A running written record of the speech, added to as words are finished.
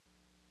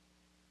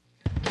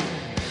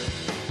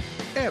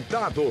É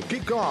dado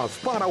kickoff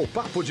para o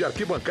papo de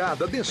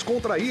arquibancada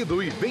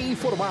descontraído e bem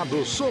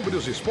informado sobre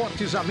os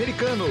esportes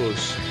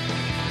americanos.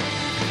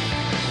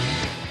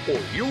 O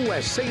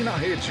USA na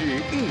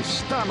Rede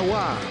está no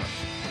ar.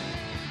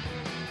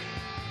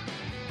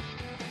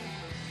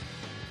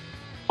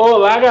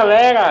 Olá,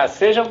 galera!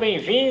 Sejam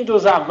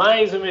bem-vindos a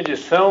mais uma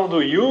edição do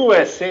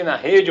USA na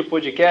Rede, o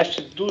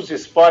podcast dos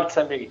esportes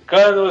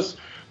americanos,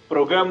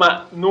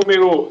 programa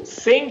número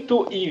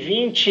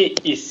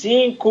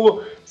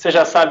 125. Você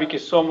já sabe que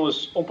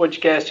somos um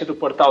podcast do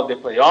portal The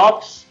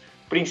Playoffs,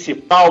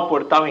 principal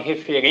portal em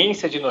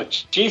referência de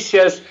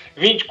notícias,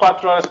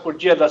 24 horas por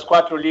dia das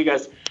 4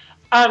 ligas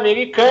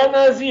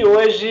americanas, e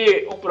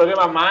hoje um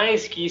programa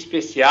mais que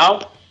especial.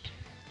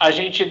 A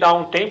gente dá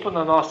um tempo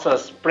nas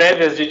nossas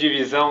prévias de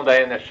divisão da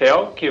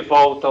NFL, que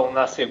voltam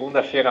na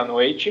segunda-feira à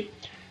noite,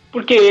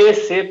 porque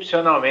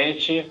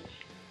excepcionalmente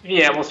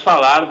viemos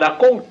falar da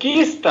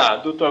conquista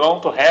do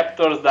Toronto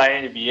Raptors da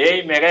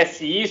NBA,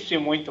 merece isso e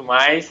muito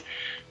mais.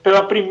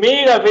 Pela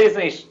primeira vez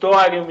na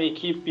história, uma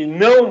equipe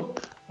não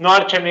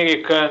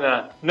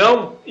norte-americana,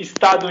 não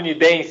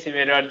estadunidense,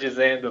 melhor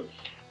dizendo,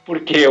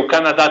 porque o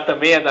Canadá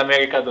também é da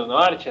América do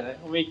Norte, né?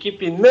 Uma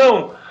equipe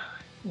não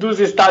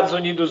dos Estados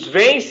Unidos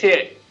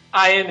vence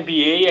a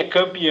NBA, é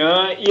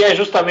campeã, e é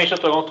justamente o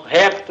Toronto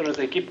Raptors,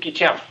 a equipe que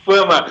tinha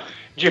fama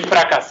de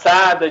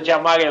fracassada, de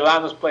amarelar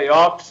nos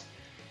playoffs,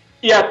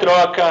 e a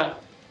troca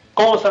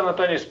com o San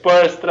Antonio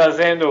Spurs,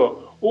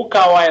 trazendo o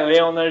Kawhi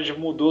Leonard,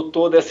 mudou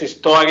toda essa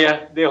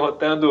história,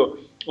 derrotando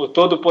o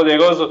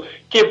todo-poderoso,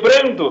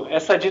 quebrando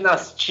essa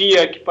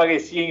dinastia que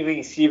parecia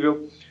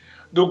invencível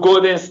do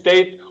Golden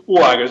State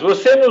Warriors.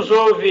 Você nos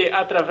ouve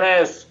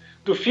através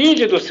do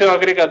feed do seu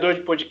agregador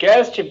de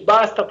podcast,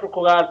 basta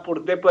procurar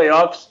por The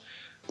Playoffs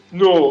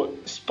no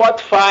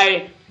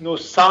Spotify, no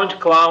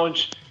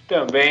SoundCloud,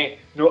 também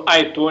no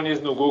iTunes,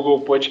 no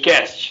Google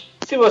Podcast.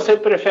 Se você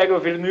prefere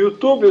ouvir no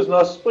YouTube os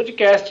nossos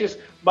podcasts,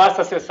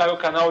 basta acessar o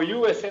canal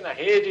USA na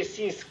Rede,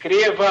 se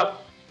inscreva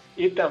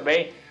e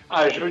também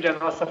ajude a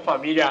nossa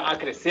família a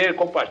crescer,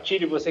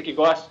 compartilhe, você que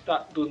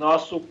gosta do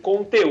nosso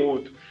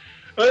conteúdo.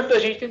 Antes da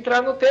gente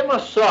entrar no tema,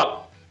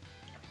 só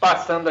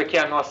passando aqui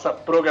a nossa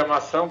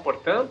programação,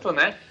 portanto,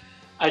 né?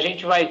 A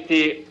gente vai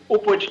ter o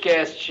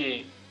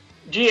podcast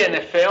de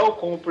NFL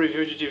com o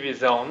preview de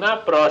divisão na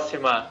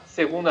próxima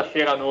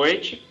segunda-feira à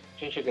noite. A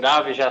gente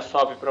grava e já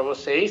sobe para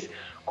vocês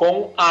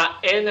com a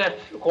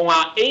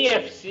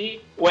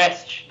AFC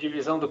West,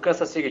 divisão do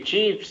Kansas City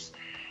Chiefs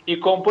e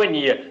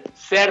companhia,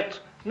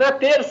 certo? Na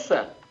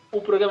terça,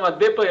 o programa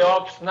The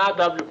Playoffs na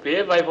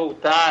WP vai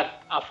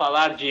voltar a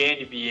falar de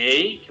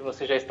NBA, que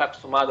você já está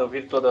acostumado a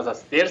ouvir todas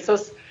as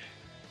terças,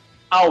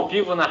 ao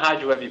vivo na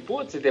Rádio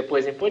Webputs e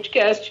depois em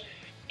podcast.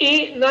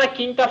 E na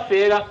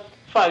quinta-feira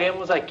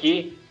faremos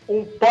aqui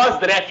um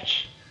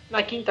pós-draft.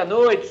 Na quinta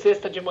noite,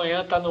 sexta de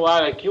manhã, está no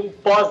ar aqui um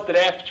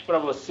pós-draft para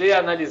você,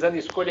 analisando a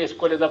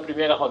escolha da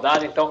primeira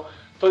rodada. Então,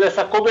 toda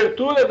essa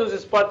cobertura dos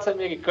esportes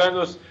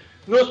americanos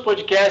nos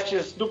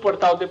podcasts do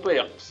portal The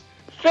Playoffs.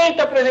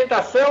 Feita a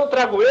apresentação,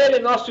 trago ele,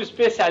 nosso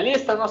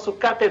especialista, nosso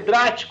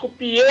catedrático,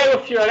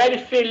 Piero Fiorelli,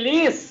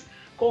 feliz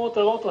com o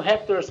Toronto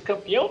Raptors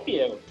campeão,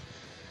 Piero?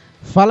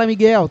 Fala,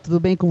 Miguel, tudo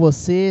bem com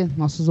você?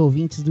 Nossos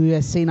ouvintes do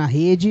USA na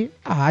Rede.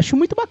 Acho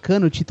muito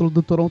bacana o título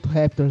do Toronto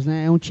Raptors,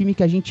 né? É um time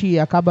que a gente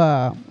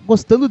acaba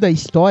gostando da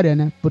história,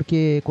 né?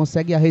 Porque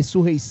consegue a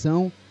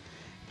ressurreição.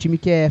 Time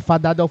que é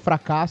fadado ao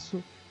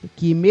fracasso,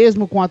 que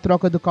mesmo com a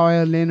troca do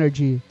Kawhi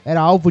Leonard era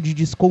alvo de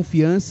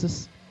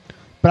desconfianças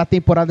para a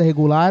temporada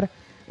regular,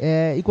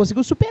 e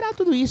conseguiu superar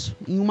tudo isso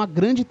em uma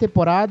grande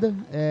temporada,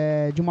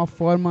 de uma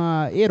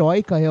forma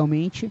heróica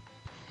realmente.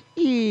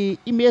 E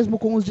mesmo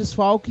com os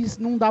desfalques,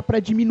 não dá para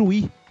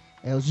diminuir.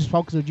 Os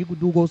desfalques, eu digo,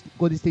 do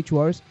Golden State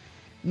Warriors,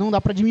 não dá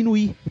para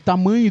diminuir o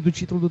tamanho do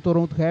título do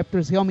Toronto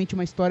Raptors. Realmente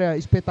uma história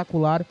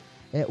espetacular.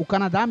 O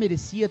Canadá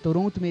merecia,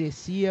 Toronto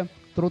merecia,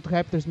 Toronto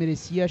Raptors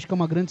merecia. Acho que é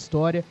uma grande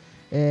história.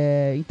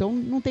 Então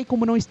não tem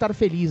como não estar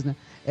feliz, né?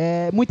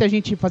 Muita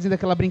gente fazendo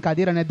aquela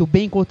brincadeira, né, do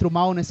bem contra o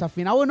mal nessa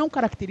final. Eu não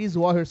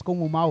caracterizo o Warriors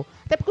como mal,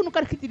 até porque eu não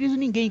caracterizo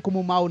ninguém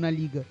como mal na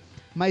liga.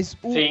 Mas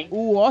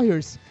o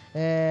Warriors,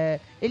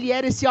 ele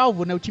era esse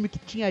alvo, né? O time que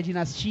tinha a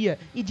dinastia,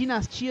 e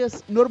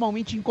dinastias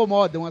normalmente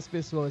incomodam as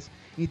pessoas.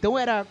 Então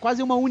era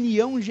quase uma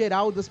união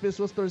geral das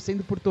pessoas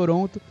torcendo por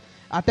Toronto,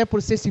 até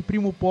por ser esse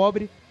primo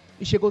pobre,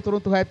 e chegou o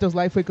Toronto Raptors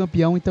lá e foi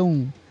campeão.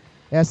 Então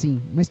é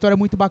assim, uma história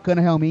muito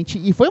bacana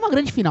realmente, e foi uma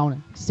grande final, né?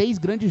 6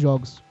 grandes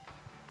jogos.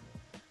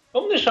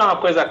 Vamos deixar uma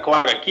coisa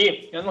clara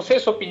aqui, eu não sei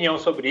sua opinião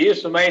sobre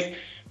isso, mas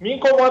me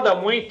incomoda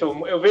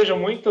muito, eu vejo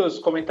muitos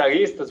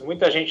comentaristas,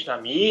 muita gente na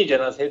mídia,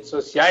 nas redes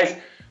sociais,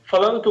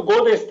 falando que o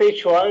Golden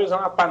State Warriors é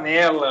uma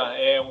panela,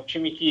 é um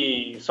time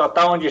que só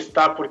está onde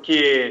está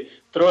porque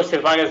trouxe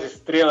várias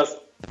estrelas.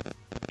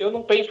 Eu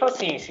não penso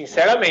assim,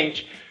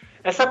 sinceramente.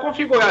 Essa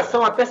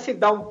configuração até se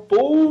dá um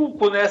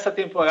pouco nessa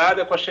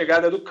temporada com a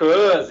chegada do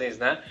Cousins,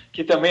 né?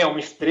 Que também é uma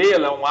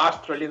estrela, é um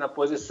astro ali na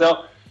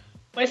posição.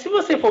 Mas se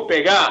você for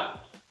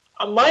pegar,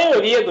 a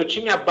maioria do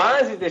time, a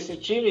base desse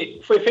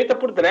time foi feita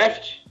por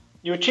draft.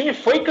 E o time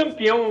foi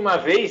campeão uma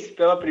vez,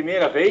 pela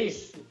primeira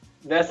vez,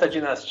 nessa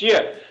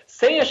dinastia,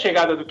 sem a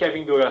chegada do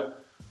Kevin Durant.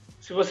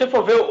 Se você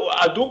for ver,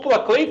 a dupla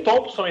Klay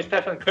Thompson e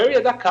Stephen Curry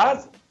é da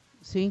casa.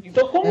 Sim.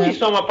 Então, como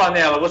isso é uma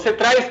panela?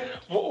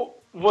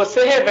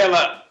 Você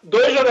revela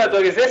 2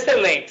 jogadores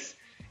excelentes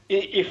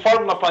e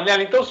forma uma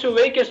panela. Então, se o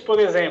Lakers, por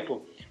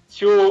exemplo,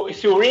 se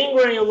o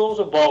Ingram e o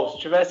Lonzo Ball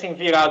tivessem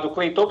virado o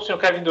Klay Thompson e o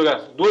Kevin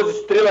Durant, 2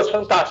 estrelas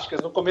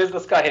fantásticas no começo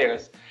das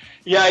carreiras,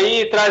 e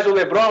aí traz o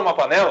LeBron uma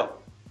panela,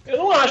 eu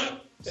não acho.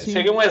 Sim.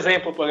 Seria um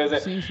exemplo, por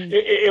exemplo. Sim, sim.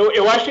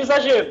 Eu acho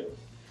exagero.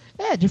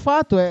 De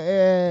fato,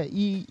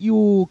 e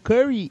o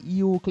Curry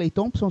e o Klay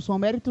Thompson são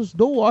méritos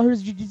do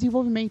Warriors de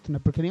desenvolvimento, né?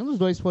 Porque nenhum dos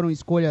dois foram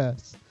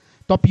escolhas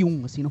top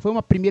 1, assim, não foi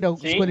uma primeira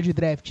escolha de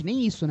draft,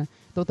 nem isso, né?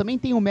 Então também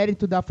tem o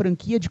mérito da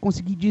franquia de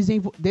conseguir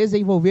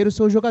desenvolver os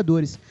seus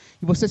jogadores.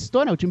 E você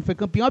citou, né? O time foi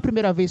campeão a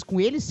primeira vez com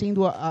eles,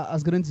 sendo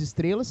as grandes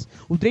estrelas.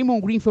 O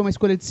Draymond Green foi uma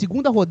escolha de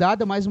segunda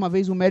rodada, mais uma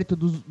vez o mérito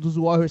dos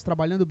Warriors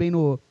trabalhando bem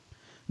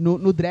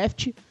no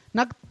draft.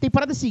 Na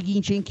temporada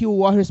seguinte, em que o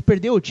Warriors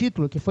perdeu o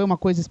título, que foi uma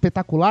coisa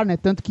espetacular, né?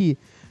 Tanto que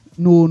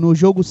no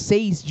jogo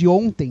 6 de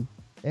ontem,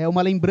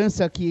 uma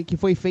lembrança que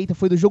foi feita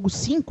foi do jogo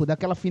 5,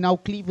 daquela final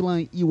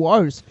Cleveland e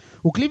Warriors.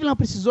 O Cleveland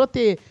precisou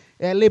ter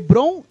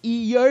LeBron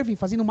e Irving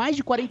fazendo mais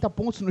de 40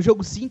 pontos no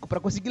jogo 5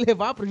 para conseguir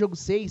levar para o jogo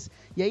 6.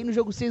 E aí no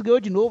jogo 6 ganhou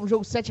de novo, no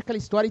jogo 7 aquela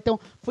história. Então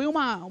foi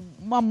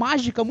uma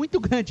mágica muito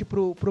grande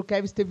pro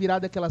Cavs ter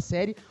virado aquela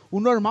série. O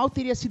normal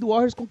teria sido o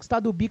Warriors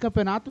conquistado o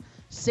bicampeonato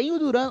sem o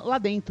Durant lá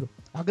dentro.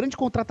 A grande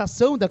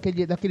contratação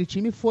daquele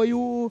time foi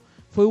o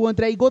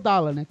André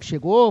Iguodala, né? Que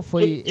chegou,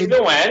 foi... Que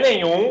não é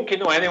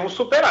nenhum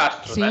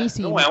superastro, sim, né?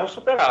 Sim. Não é um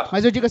superastro.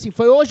 Mas eu digo assim,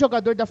 foi o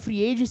jogador da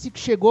Free Agency que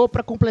chegou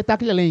para completar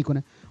aquele elenco,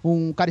 né?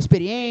 Um cara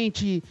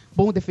experiente,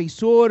 bom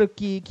defensor,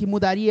 que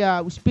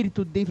mudaria o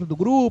espírito dentro do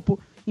grupo.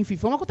 Enfim,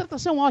 foi uma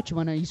contratação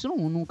ótima, né? Isso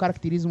não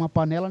caracteriza uma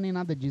panela nem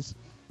nada disso.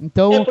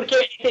 Então... Porque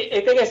é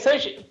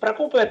interessante, para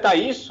completar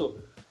isso...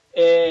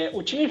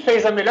 o time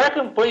fez a melhor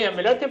campanha, a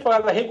melhor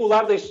temporada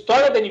regular da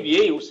história da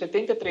NBA, o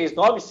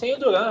 73-9, sem o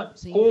Durant.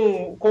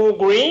 Com o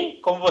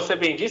Green, como você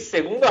bem disse,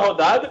 segunda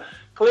rodada,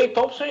 Klay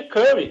Thompson e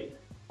Curry.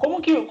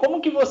 Como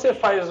que você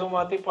faz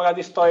uma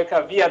temporada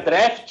histórica via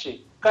draft,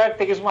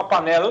 caracteriza uma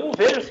panela? Eu não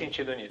vejo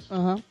sentido nisso.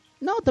 Uhum.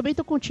 Não, também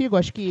tô contigo.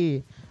 Acho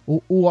que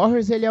o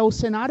Warriors ele é o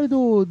cenário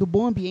do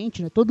bom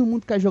ambiente, né? Todo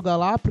mundo quer jogar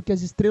lá porque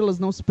as estrelas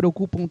não se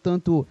preocupam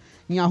tanto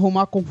em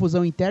arrumar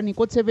confusão interna.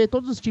 Enquanto você vê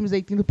todos os times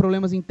aí tendo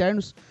problemas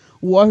internos,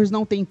 o Warriors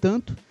não tem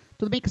tanto.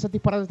 Tudo bem que essa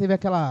temporada teve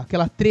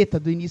aquela treta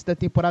do início da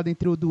temporada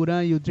entre o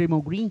Durant e o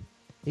Draymond Green.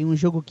 Em um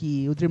jogo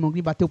que o Draymond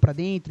Green bateu pra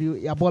dentro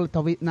e a bola,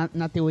 talvez,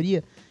 na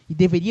teoria, e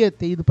deveria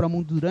ter ido pra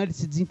mão do Durant, eles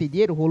se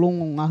desentenderam, rolou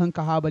um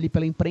arranca-rabo ali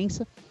pela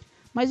imprensa.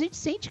 Mas a gente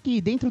sente que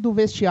dentro do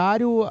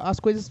vestiário as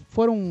coisas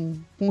foram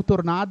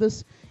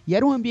contornadas e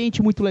era um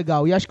ambiente muito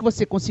legal. E acho que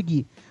você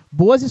conseguir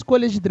boas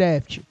escolhas de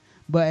draft,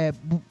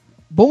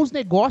 bons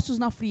negócios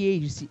na free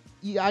agency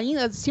e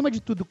ainda, acima de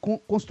tudo,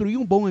 construir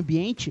um bom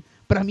ambiente,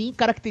 pra mim,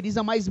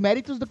 caracteriza mais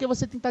méritos do que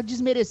você tentar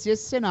desmerecer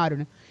esse cenário,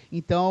 né?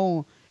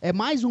 Então, é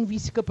mais um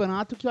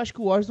vice-campeonato que eu acho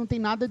que o Warriors não tem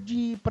nada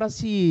pra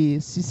se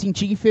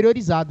sentir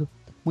inferiorizado.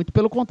 Muito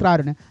pelo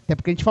contrário, né? Até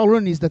porque a gente falou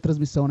no início da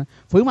transmissão, né?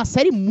 Foi uma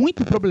série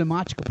muito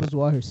problemática para os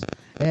Warriors.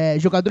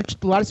 Jogador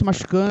titular se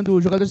machucando,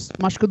 jogador se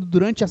machucando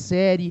durante a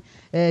série,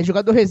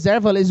 jogador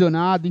reserva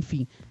lesionado,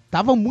 enfim.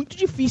 Tava muito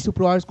difícil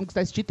pro Warriors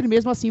conquistar esse título e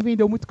mesmo assim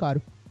vendeu muito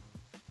caro.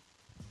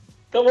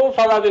 Então vamos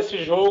falar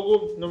desse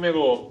jogo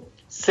número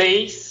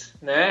 6,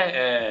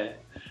 né?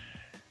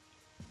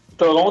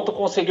 Toronto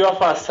conseguiu a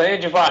façanha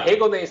de varrer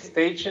Golden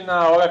State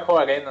na Oracle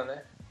Arena,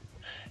 né?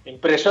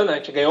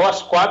 Impressionante, ganhou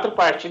as 4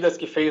 partidas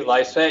que fez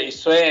lá,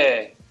 isso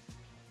é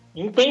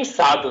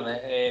impensado, né?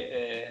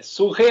 É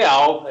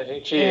surreal a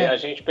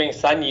gente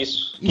pensar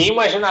nisso. Quem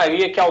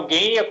imaginaria que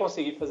alguém ia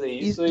conseguir fazer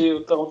isso e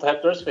o Toronto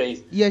Raptors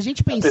fez. E a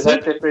gente pensando, apesar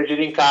de ter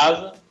perdido em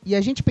casa. E a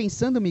gente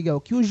pensando,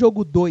 Miguel, que o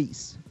jogo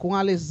 2, com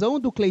a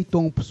lesão do Klay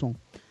Thompson,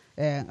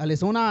 a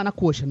lesão na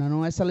coxa, né?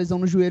 Não essa lesão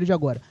no joelho de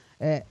agora,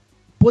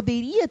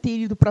 poderia ter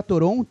ido para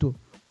Toronto,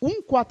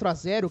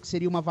 4-0, que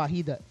seria uma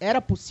varrida, era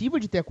possível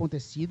de ter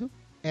acontecido.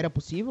 Era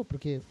possível,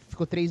 porque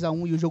ficou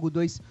 3-1 e o jogo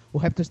 2 o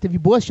Raptors teve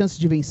boas chances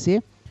de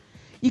vencer.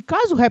 E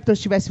caso o Raptors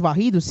tivesse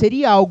varrido,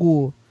 seria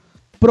algo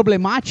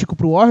problemático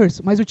pro Warriors,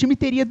 mas o time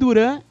teria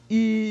Durant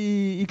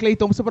e Klay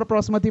Thompson para a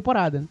próxima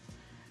temporada. Né?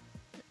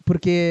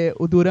 Porque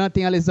o Durant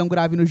tem a lesão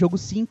grave no jogo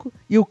 5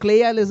 e o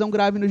Klay a lesão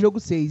grave no jogo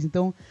 6.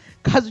 Então,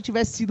 caso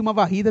tivesse sido uma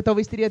varrida,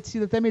 talvez teria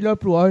sido até melhor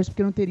pro Warriors,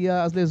 porque não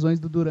teria as lesões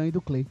do Durant e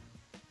do Klay.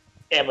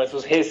 Mas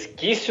os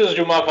resquícios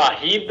de uma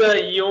varrida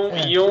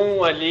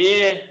iam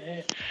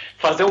ali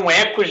fazer um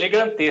eco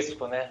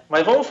gigantesco, né?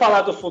 Mas vamos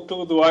falar do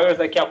futuro do Warriors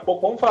daqui a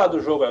pouco. Vamos falar do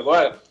jogo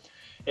agora.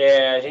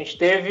 A gente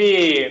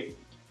teve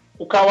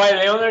o Kawhi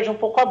Leonard um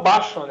pouco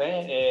abaixo,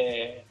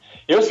 né?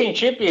 Eu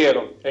senti,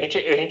 Piero, a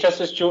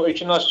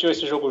gente não assistiu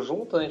esse jogo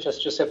junto, a gente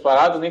assistiu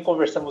separado, nem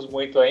conversamos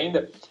muito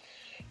ainda.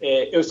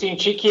 eu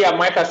senti que a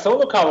marcação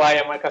do Kawhi e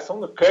a marcação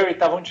do Curry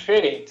estavam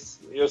diferentes.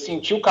 Eu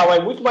senti o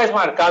Kawhi muito mais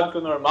marcado que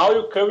o normal e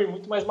o Curry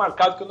muito mais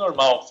marcado que o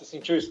normal. Você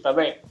sentiu isso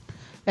também?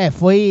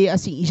 Foi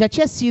assim, já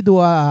tinha sido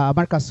a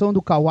marcação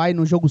do Kawhi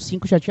no jogo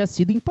 5, já tinha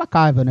sido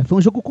implacável, né? Foi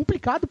um jogo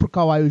complicado pro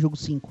Kawhi o jogo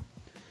 5.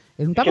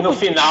 Ele não tava que no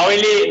final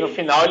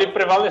ele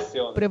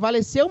prevaleceu. Né?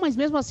 Prevaleceu, mas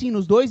mesmo assim,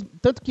 nos dois,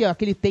 tanto que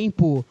aquele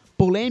tempo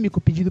polêmico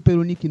pedido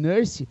pelo Nick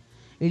Nurse,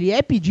 ele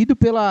é pedido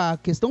pela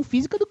questão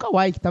física do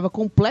Kawhi, que estava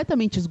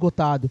completamente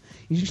esgotado.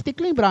 E a gente tem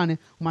que lembrar, né?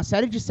 Uma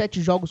série de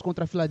 7 jogos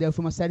contra a Philadelphia,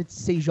 uma série de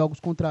 6 jogos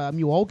contra a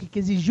Milwaukee, que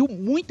exigiu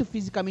muito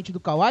fisicamente do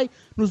Kawhi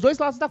nos dois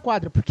lados da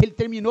quadra, porque ele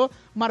terminou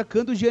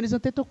marcando o Giannis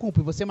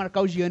Antetokounmpo. E você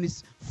marcar o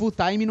Giannis full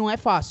time não é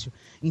fácil.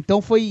 Então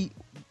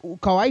o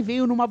Kawhi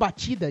veio numa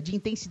batida de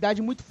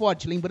intensidade muito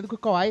forte. Lembrando que o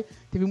Kawhi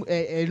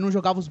ele não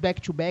jogava os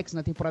back-to-backs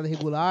na temporada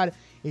regular.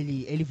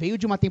 Ele veio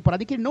de uma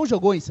temporada em que ele não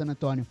jogou em San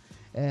Antonio.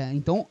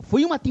 Então,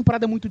 foi uma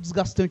temporada muito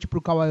desgastante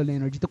pro Kawhi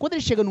Leonard. Então, quando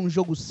ele chega num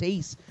jogo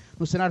 6,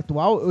 no cenário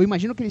atual, eu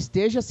imagino que ele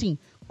esteja, assim,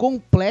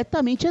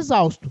 completamente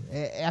exausto.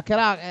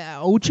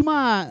 O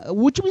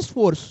último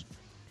esforço.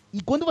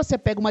 E quando você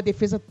pega uma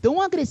defesa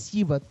tão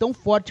agressiva, tão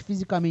forte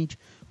fisicamente,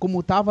 como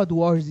estava a do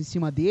Warriors em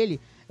cima dele,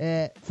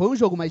 foi um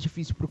jogo mais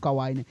difícil pro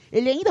Kawhi, né?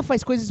 Ele ainda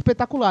faz coisas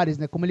espetaculares,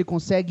 né? Como ele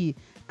consegue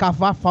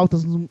cavar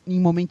faltas em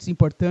momentos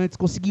importantes,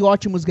 conseguir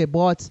ótimos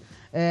rebotes,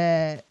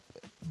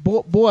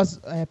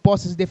 boas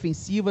posses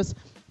defensivas,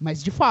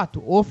 mas de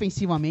fato,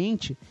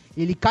 ofensivamente,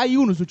 ele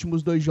caiu nos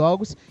últimos 2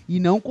 jogos e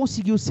não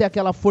conseguiu ser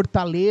aquela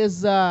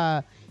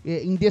fortaleza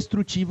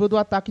indestrutível do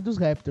ataque dos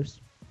Raptors.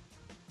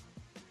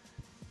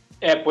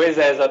 Pois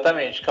é,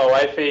 exatamente.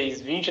 Kawhi fez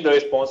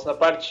 22 pontos na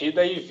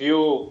partida e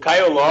viu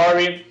Kyle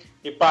Lowry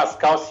e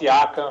Pascal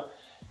Siakam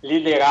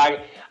liderarem.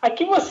 A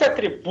que você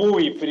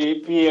atribui,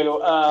 Piero,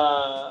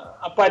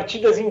 a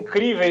partidas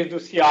incríveis do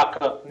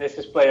Siakam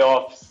nesses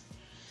playoffs?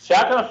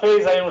 Siakam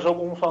fez aí um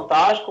jogo 1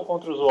 fantástico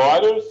contra os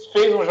Warriors,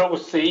 fez um jogo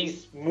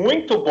 6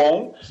 muito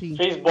bom, Sim.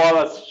 Fez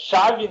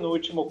bolas-chave no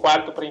último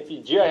quarto para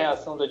impedir a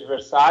reação do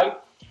adversário.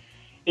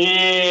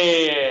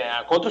 E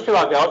contra o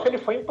Philadelphia ele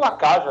foi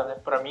implacável, né?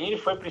 Para mim ele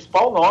foi o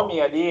principal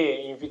nome ali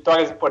em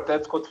vitórias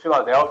importantes contra o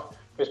Philadelphia,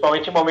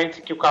 principalmente em momentos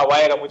em que o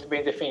Kawhi era muito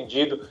bem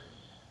defendido.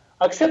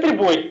 A que se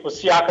atribui o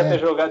Siakam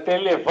ter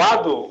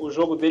levado o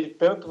jogo dele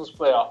tanto nos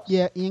playoffs? E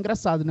é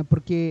engraçado, né?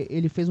 Porque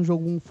ele fez um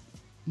jogo 1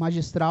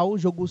 magistral,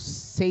 jogo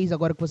 6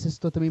 agora que você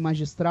citou também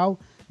magistral,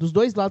 dos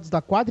dois lados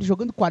da quadra,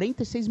 jogando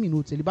 46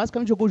 minutos. Ele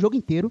basicamente jogou o jogo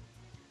inteiro,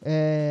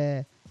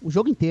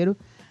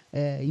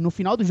 e no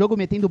final do jogo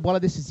metendo bola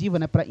decisiva,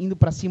 né, indo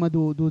pra cima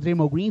do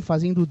Draymond Green,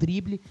 fazendo o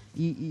drible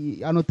e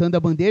anotando a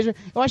bandeja.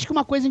 Eu acho que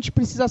uma coisa a gente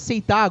precisa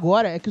aceitar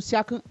agora é que o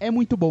Siakam é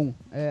muito bom.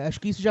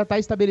 Acho que isso já tá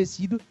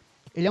estabelecido.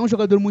 Ele é um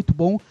jogador muito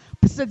bom,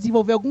 precisa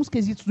desenvolver alguns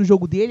quesitos do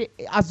jogo dele.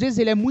 Às vezes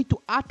ele é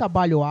muito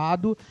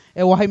atabalhoado,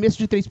 o arremesso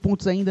de 3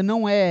 pontos ainda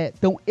não é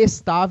tão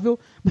estável,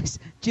 mas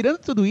tirando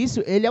tudo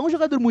isso, ele é um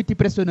jogador muito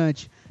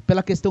impressionante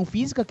pela questão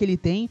física que ele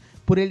tem,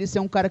 por ele ser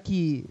um cara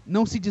que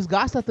não se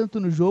desgasta tanto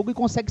no jogo e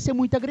consegue ser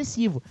muito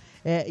agressivo.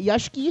 E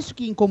acho que isso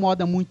que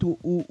incomoda muito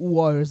o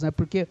Warriors, né?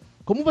 Porque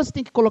como você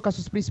tem que colocar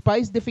seus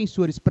principais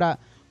defensores para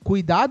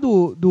cuidar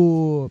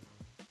do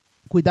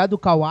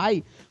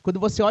Kawhi, quando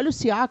você olha o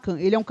Siakam,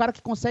 ele é um cara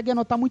que consegue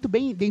anotar muito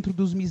bem dentro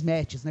dos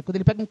mismatches, né? Quando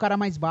ele pega um cara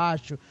mais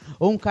baixo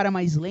ou um cara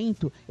mais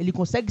lento, ele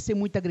consegue ser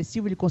muito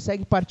agressivo, ele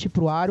consegue partir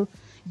pro aro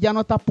e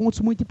anotar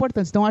pontos muito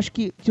importantes. Então acho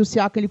que o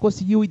Siakam ele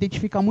conseguiu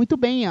identificar muito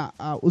bem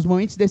os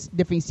momentos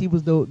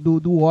defensivos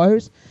do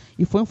Warriors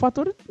e foi um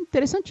fator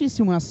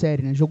interessantíssimo na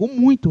série, né? Jogou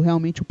muito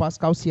realmente o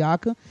Pascal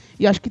Siakam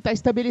e acho que está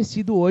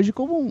estabelecido hoje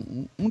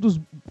como um dos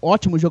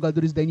ótimos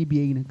jogadores da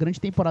NBA, né? Grande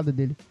temporada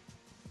dele.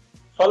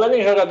 Falando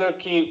em jogador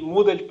que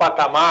muda de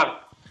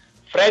patamar,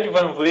 Fred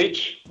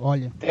VanVleet,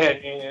 olha,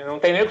 não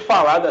tem nem o que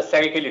falar da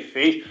série que ele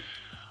fez.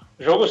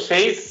 Jogo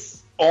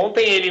 6,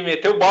 ontem ele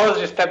meteu bolas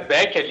de step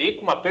back ali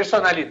com uma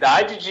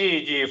personalidade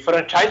de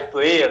franchise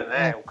player,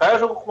 né? O cara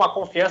jogou com uma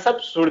confiança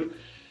absurda.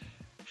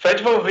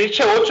 Fred VanVleet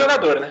é outro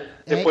jogador, né?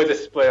 Depois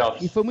desses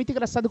playoffs. E foi muito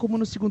engraçado como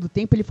no segundo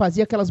tempo ele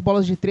fazia aquelas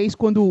bolas de 3,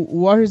 quando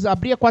o Warriors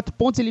abria 4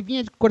 pontos, ele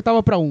vinha e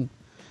cortava para 1.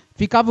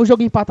 Ficava o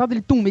jogo empatado,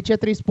 ele metia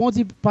 3 pontos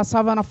e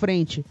passava na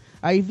frente.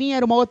 Aí vinha,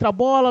 era uma outra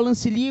bola,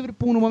 lance livre,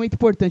 no momento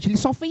importante. Ele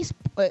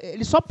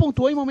só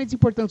pontuou em momentos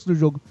importantes do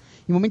jogo,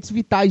 em momentos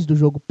vitais do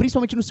jogo,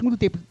 principalmente no segundo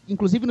tempo.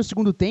 Inclusive no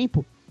segundo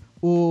tempo,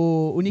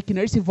 o Nick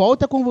Nurse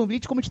volta com o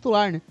VanVleet como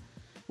titular, né?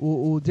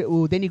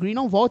 O Danny Green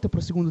não volta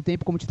pro segundo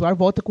tempo como titular,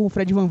 volta com o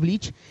Fred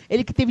VanVleet.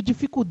 Ele que teve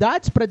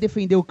dificuldades para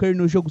defender o Curry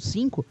no jogo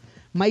 5,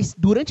 mas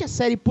durante a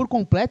série por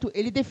completo,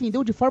 ele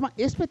defendeu de forma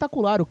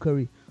espetacular o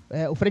Curry.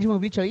 O Fred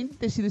VanVleet, além de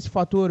ter sido esse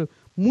fator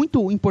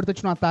muito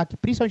importante no ataque,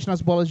 principalmente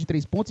nas bolas de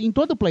 3 pontos, em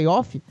todo o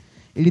playoff,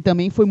 ele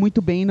também foi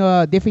muito bem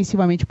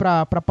defensivamente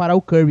para parar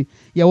o Curry.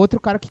 E é outro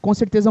cara que com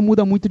certeza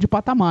muda muito de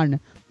patamar, né?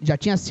 Já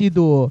tinha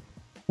sido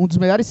um dos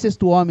melhores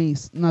sexto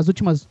homens nas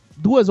últimas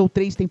 2 ou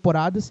 3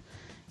 temporadas,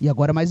 e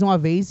agora mais uma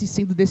vez e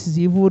sendo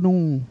decisivo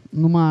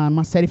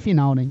numa série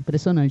final, né?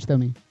 Impressionante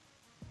também.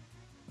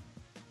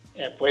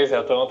 Pois é,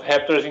 o Toronto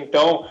Raptors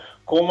então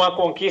com uma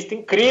conquista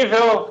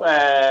incrível,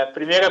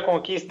 primeira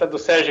conquista do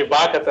Serge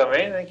Ibaka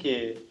também, né,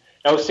 que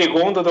é o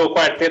segundo do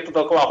quarteto do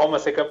Oklahoma a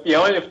ser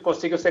campeão. Ele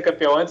conseguiu ser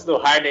campeão antes do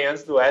Harden,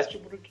 antes do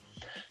Westbrook,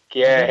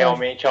 que é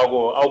realmente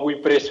algo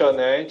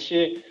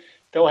impressionante.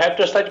 Então o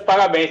Raptors está de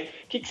parabéns.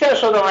 O que você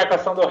achou da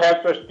marcação do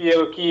Raptors,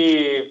 Piero,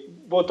 que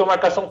botou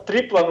marcação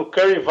tripla no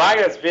Curry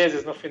várias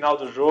vezes no final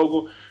do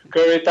jogo? O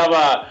Curry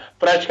estava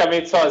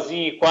praticamente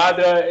sozinho em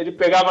quadra, ele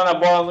pegava na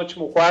bola no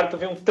último quarto,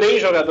 vinham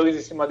 3 jogadores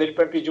em cima dele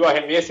para impedir o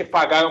arremesso e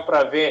pagaram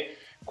para ver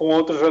com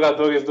outros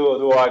jogadores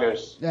do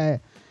Warriors.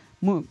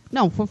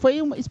 Não,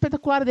 foi uma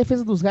espetacular a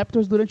defesa dos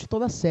Raptors durante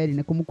toda a série,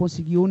 né? Como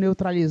conseguiu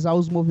neutralizar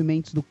os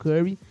movimentos do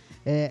Curry.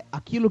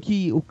 Aquilo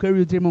que o Curry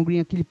e o Draymond Green,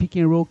 aquele pick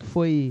and roll que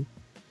foi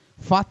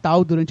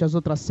fatal durante as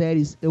outras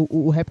séries,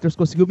 o Raptors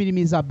conseguiu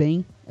minimizar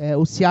bem.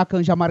 O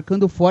Siakam já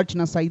marcando forte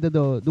na saída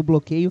do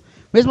bloqueio.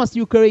 Mesmo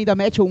assim, o Curry ainda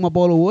mete uma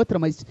bola ou outra,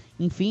 mas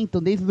enfim,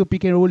 então dentro do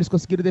pick and roll eles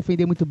conseguiram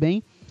defender muito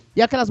bem.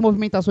 E aquelas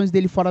movimentações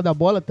dele fora da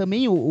bola,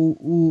 também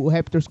o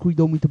Raptors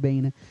cuidou muito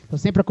bem, né? Então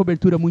sempre a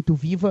cobertura muito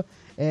viva.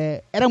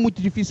 Era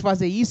muito difícil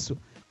fazer isso,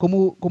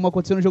 como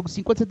aconteceu no jogo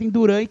 5, quando você tem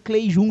Durant e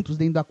Klay juntos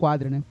dentro da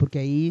quadra, né? Porque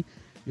aí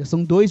já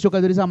são 2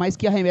 jogadores a mais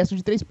que arremessam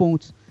de 3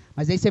 pontos.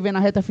 Mas aí você vê na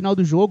reta final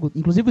do jogo,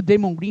 inclusive o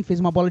Draymond Green fez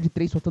uma bola de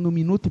 3 faltando 1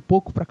 minuto e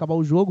pouco para acabar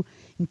o jogo,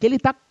 em que ele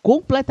tá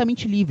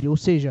completamente livre, ou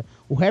seja,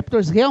 o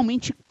Raptors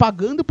realmente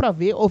pagando para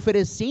ver,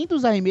 oferecendo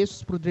os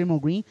arremessos pro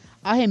Draymond Green,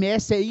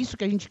 arremessa, é isso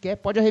que a gente quer,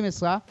 pode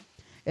arremessar,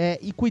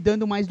 e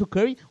cuidando mais do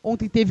Curry.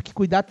 Ontem teve que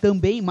cuidar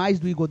também mais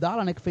do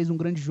Iguodala, né, que fez um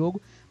grande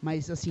jogo,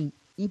 mas assim,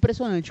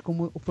 impressionante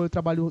como foi o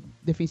trabalho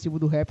defensivo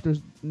do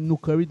Raptors no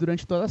Curry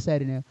durante toda a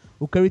série, né.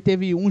 O Curry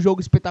teve um jogo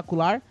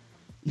espetacular,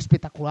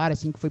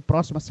 assim, que foi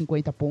próximo a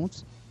 50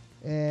 pontos,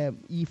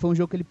 e foi um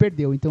jogo que ele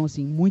perdeu. Então,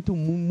 assim, muito,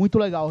 muito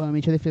legal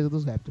realmente a defesa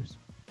dos Raptors.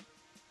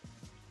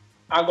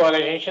 Agora,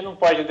 a gente não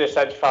pode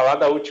deixar de falar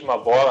da última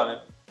bola,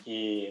 né?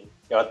 Que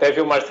eu até vi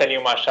o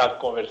Marcelinho Machado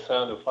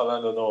conversando,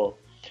 falando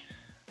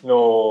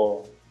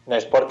na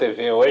Sport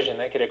TV hoje,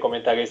 né? Que ele é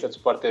comentarista do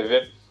Sport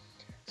TV,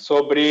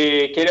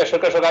 sobre que ele achou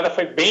que a jogada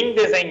foi bem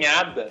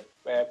desenhada,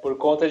 por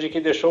conta de que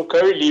deixou o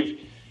Curry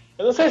livre.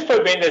 Eu não sei se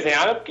foi bem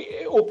desenhado,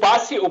 porque o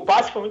passe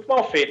foi muito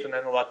mal feito,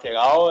 né, no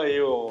lateral, e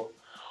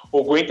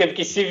o Green teve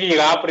que se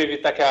virar para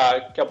evitar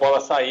que a bola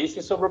saísse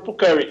e sobrou pro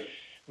Curry.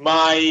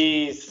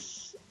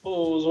 Mas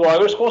os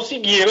Warriors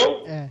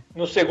conseguiram,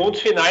 nos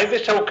segundos finais,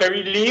 deixar o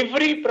Curry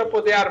livre para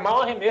poder armar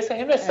um arremesso e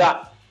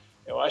arremessar.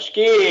 Eu acho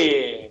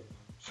que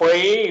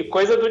foi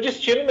coisa do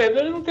destino mesmo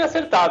ele não ter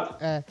acertado.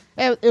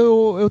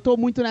 Eu tô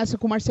muito nessa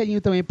com o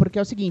Marcelinho também, porque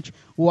é o seguinte,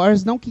 o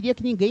Warriors não queria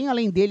que ninguém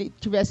além dele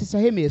tivesse esse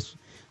arremesso.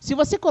 Se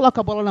você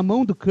coloca a bola na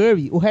mão do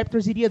Curry, o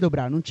Raptors iria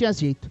dobrar, não tinha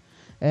jeito.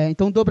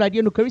 Então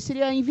dobraria no Curry,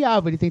 seria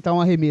inviável ele tentar um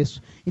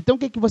arremesso. Então o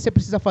que você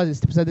precisa fazer?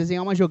 Você precisa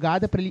desenhar uma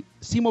jogada para ele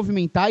se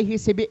movimentar e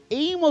receber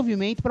em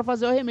movimento para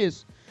fazer o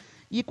arremesso.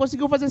 E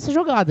conseguiu fazer essa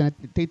jogada, né?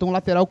 Tentou um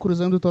lateral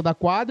cruzando toda a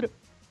quadra,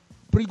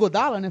 pro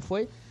Iguodala, né,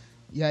 foi?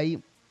 E aí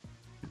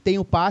tem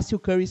o passe, o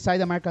Curry sai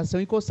da marcação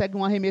e consegue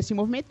um arremesso em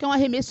movimento, que é um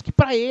arremesso que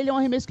para ele é um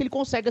arremesso que ele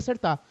consegue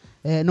acertar.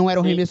 Não era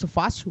um arremesso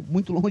fácil,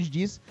 muito longe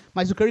disso,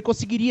 mas o Curry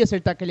conseguiria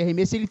acertar aquele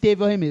arremesso e ele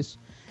teve o arremesso.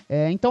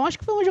 Então acho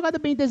que foi uma jogada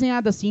bem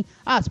desenhada assim.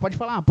 Você pode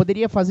falar,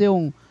 poderia fazer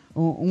um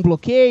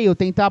bloqueio,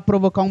 tentar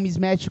provocar um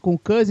mismatch com o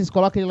Cousins,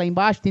 coloca ele lá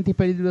embaixo, tenta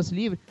impedir o lance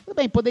livre. Tudo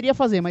bem, poderia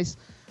fazer, mas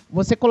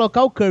você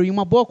colocar o Curry em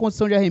uma boa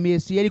condição de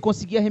arremesso e ele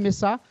conseguir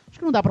arremessar, acho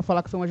que não dá pra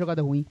falar que foi uma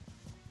jogada ruim.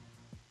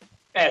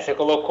 Você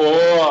colocou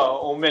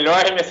o melhor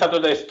arremessador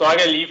da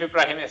história livre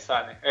para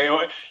arremessar, né?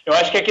 Eu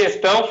acho que a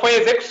questão foi a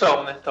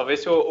execução, né? Talvez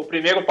se o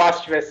primeiro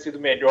passo tivesse sido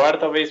melhor,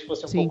 talvez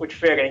fosse um pouco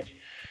diferente.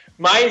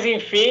 Mas,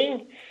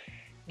 enfim,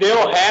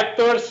 deu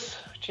Raptors,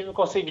 o time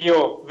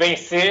conseguiu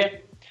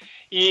vencer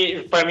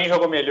e, para mim,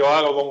 jogou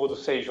melhor ao longo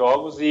dos 6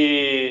 jogos.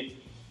 E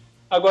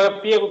agora,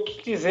 Piero, o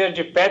que dizer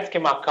de Patrick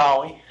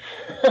McCaw, hein?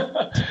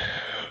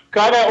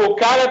 O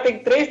cara tem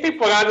 3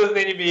 temporadas na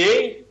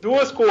NBA,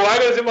 2 com o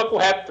Warriors e uma com o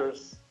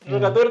Raptors. O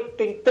jogador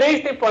tem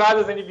 3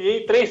 temporadas na NBA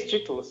e 3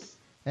 títulos.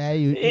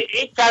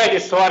 E cara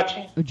de sorte,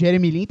 hein? O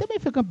Jeremy Lin também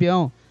foi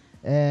campeão.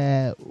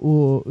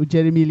 O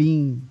Jeremy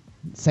Lin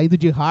saindo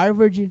de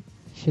Harvard,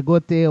 chegou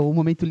a ter o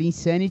momento Lin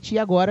Insanity e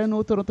agora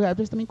no Toronto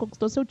Raptors também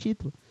conquistou seu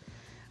título.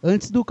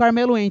 Antes do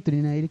Carmelo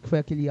Anthony, né? Ele que foi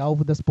aquele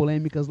alvo das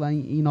polêmicas lá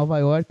em Nova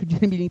York, o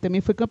Jeremy Lin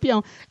também foi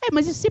campeão.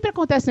 Mas isso sempre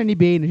acontece na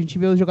NBA, né? A gente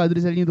vê os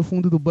jogadores ali do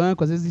fundo do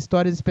banco, às vezes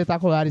histórias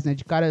espetaculares, né?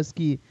 De caras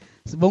que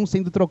vão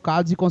sendo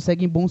trocados e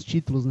conseguem bons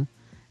títulos, né?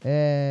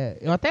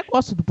 Eu até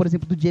gosto, por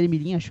exemplo, do Jeremy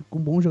Lin, acho que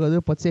um bom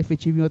jogador, pode ser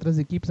efetivo em outras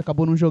equipes,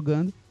 acabou não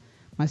jogando.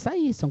 Mas tá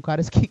aí, são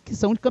caras que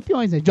são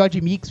campeões, né? George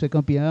Mix foi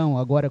campeão,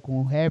 agora com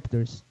o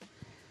Raptors.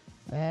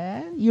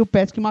 E o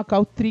Patrick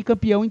McCaw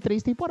tricampeão em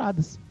 3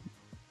 temporadas.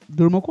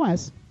 Durmam com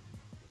essa.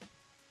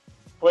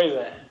 Pois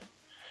é.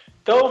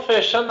 Então,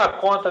 fechando a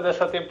conta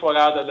dessa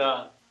temporada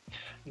da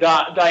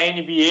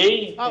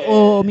NBA...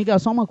 Miguel,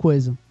 só uma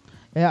coisa.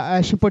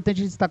 Acho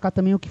importante destacar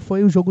também o que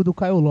foi o jogo do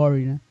Kyle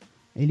Lowry, né?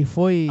 Ele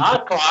foi...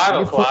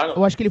 Claro.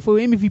 Eu acho que ele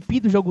foi o MVP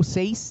do jogo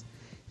 6.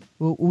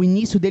 O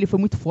início dele foi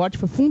muito forte,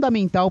 foi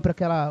fundamental para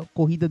aquela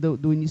corrida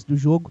do início do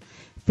jogo.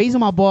 Fez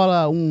uma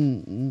bola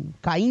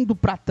caindo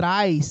para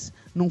trás,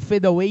 num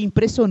fadeaway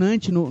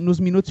impressionante nos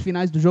minutos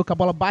finais do jogo, que a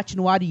bola bate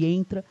no ar e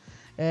entra.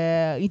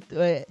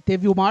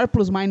 Teve o maior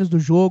plus-minus do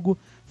jogo.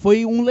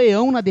 Foi um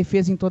leão na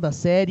defesa em toda a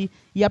série.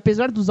 E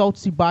apesar dos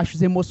altos e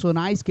baixos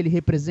emocionais que ele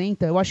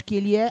representa, eu acho que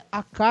ele é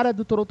a cara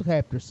do Toronto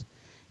Raptors.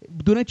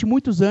 Durante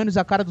muitos anos,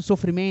 a cara do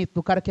sofrimento,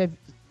 do cara que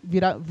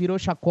virou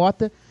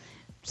chacota.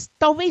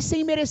 Talvez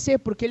sem merecer,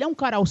 porque ele é um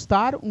cara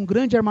all-star, um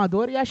grande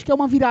armador, e acho que é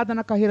uma virada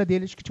na carreira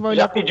dele. Acho que a gente vai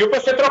olhar pediu para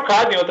ser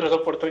trocado em outras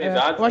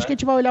oportunidades. Eu acho que a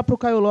gente vai olhar pro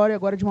Kyle Lowry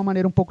agora de uma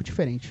maneira um pouco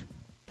diferente.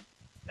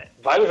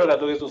 Vários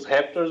jogadores dos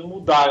Raptors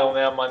mudaram,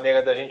 né, a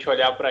maneira da gente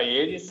olhar para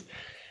eles.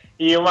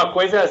 E uma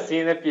coisa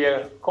assim, né,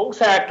 Pierre? Como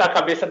será que tá a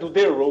cabeça do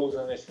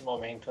DeRozan nesse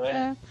momento,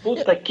 né?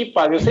 Puta que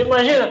pariu. Você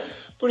imagina?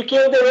 Porque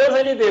o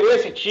DeRozan liderou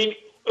esse time.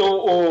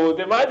 O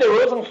DeMar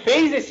DeRozan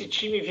fez esse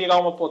time virar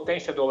uma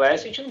potência do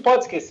leste, a gente não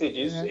pode esquecer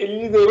disso.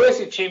 Ele liderou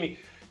esse time,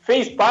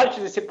 fez parte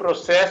desse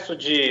processo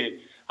de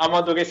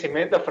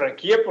amadurecimento da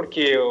franquia,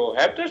 porque o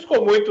Raptors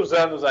ficou muitos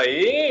anos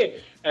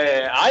aí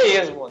a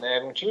esmo, né?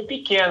 Era um time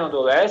pequeno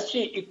do leste,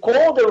 e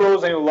com o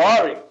DeRozan e o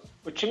Lowry,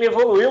 o time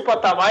evoluiu o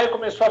patamar e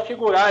começou a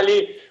figurar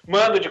ali,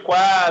 mando de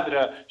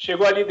quadra,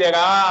 chegou a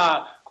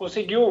liderar,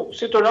 conseguiu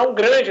se tornar um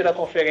grande da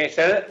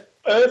conferência, né?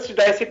 Antes de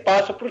dar esse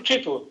passo para o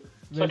título.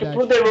 Só que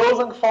pro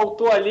DeRozan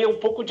faltou ali um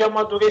pouco de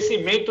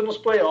amadurecimento nos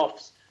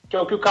playoffs, que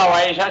é o que o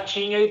Kawhi já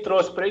tinha e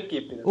trouxe para a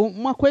equipe. Né?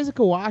 Uma coisa que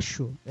eu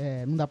acho,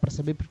 não dá para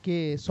saber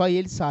porque só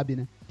ele sabe,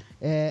 né?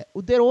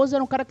 O DeRozan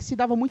era um cara que se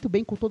dava muito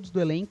bem com todos do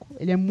elenco,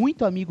 ele é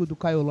muito amigo do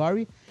Kyle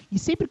Lowry, e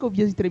sempre que eu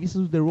vi as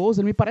entrevistas do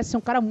DeRozan, me parece ser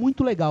um cara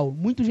muito legal,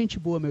 muito gente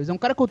boa mesmo. É um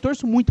cara que eu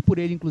torço muito por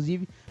ele,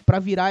 inclusive, para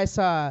virar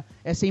essa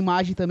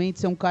imagem também de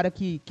ser um cara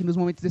que nos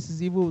momentos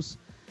decisivos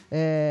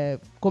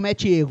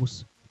comete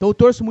erros. Então eu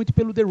torço muito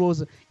pelo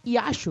DeRozan. E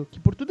acho que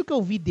por tudo que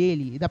eu vi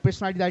dele, e da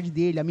personalidade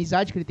dele, a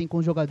amizade que ele tem com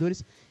os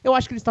jogadores, eu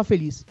acho que ele está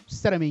feliz,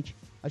 sinceramente.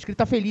 Acho que ele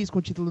está feliz com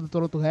o título do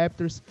Toronto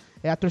Raptors.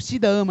 A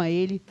torcida ama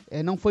ele.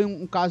 Não foi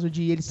um caso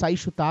de ele sair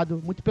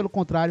chutado, muito pelo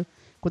contrário.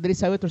 Quando ele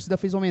saiu, a torcida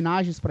fez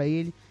homenagens para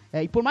ele.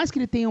 E por mais que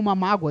ele tenha uma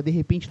mágoa, de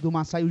repente, do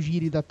Masai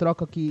Ujiri, da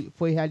troca que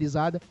foi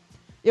realizada,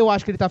 eu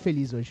acho que ele está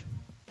feliz hoje.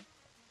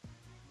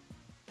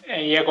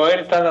 E agora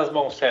ele está nas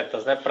mãos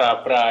certas, né,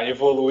 para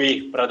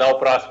evoluir, para dar o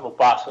próximo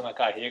passo na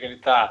carreira. Ele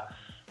está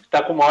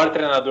com o maior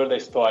treinador da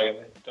história,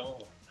 né? Então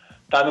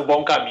está no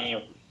bom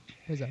caminho.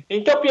 Exato.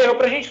 Então, Pierre,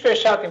 para a gente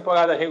fechar a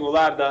temporada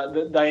regular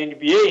da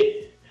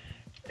NBA,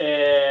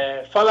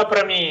 fala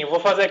para mim, vou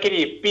fazer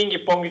aquele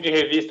ping-pong de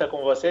revista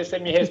com você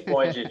me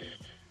responde.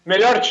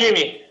 Melhor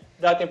time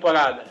da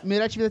temporada?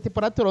 Melhor time da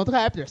temporada, Toronto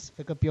Raptors.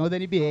 Foi campeão da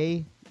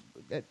NBA.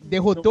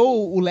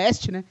 Derrotou o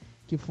leste, né?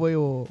 Que foi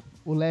o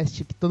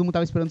leste que todo mundo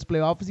estava esperando os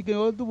playoffs e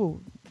ganhou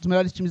dos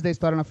melhores times da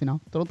história na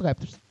final. Toronto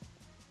Raptors.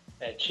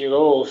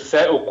 Tirou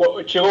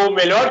o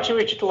melhor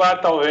time titular,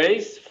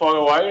 talvez,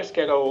 fora o Warriors, que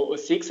era o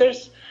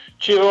Sixers.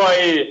 Tirou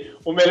aí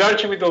o melhor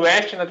time do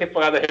leste na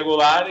temporada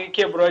regular e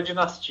quebrou a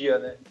dinastia,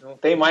 né? Não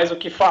tem mais o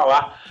que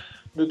falar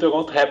do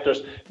Toronto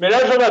Raptors.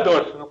 Melhor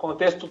jogador, no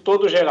contexto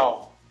todo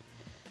geral.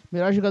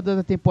 Melhor jogador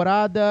da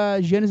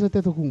temporada, Giannis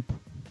Antetokounmpo.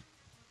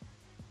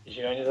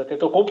 Giannis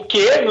Antetokounmpo,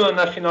 que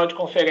na final de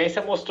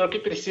conferência mostrou que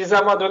precisa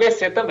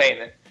amadurecer também,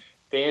 né?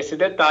 Tem esse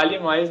detalhe,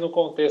 mas no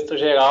contexto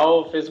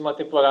geral fez uma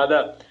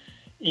temporada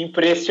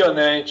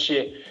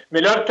impressionante.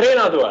 Melhor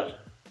treinador?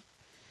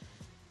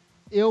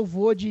 Eu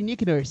vou de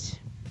Nick Nurse.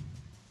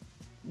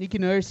 Nick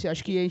Nurse,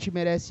 acho que a gente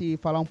merece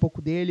falar um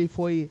pouco dele.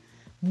 Foi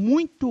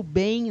muito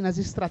bem nas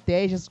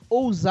estratégias,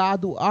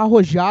 ousado,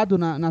 arrojado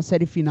na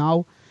série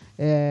final.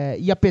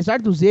 E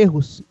apesar dos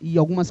erros e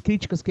algumas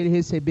críticas que ele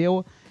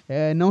recebeu,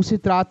 não se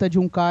trata de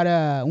um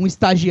cara, um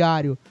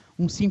estagiário,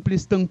 um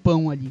simples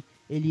tampão ali.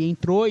 Ele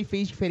entrou e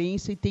fez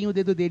diferença e tem o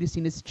dedo dele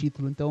sim nesse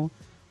título. Então,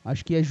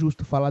 acho que é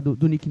justo falar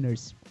do Nick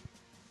Nurse.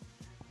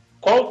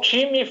 Qual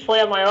time foi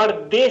a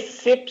maior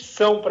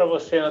decepção para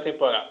você na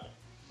temporada?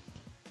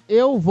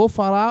 Eu vou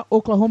falar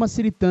Oklahoma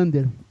City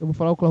Thunder.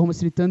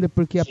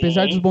 Porque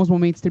apesar dos bons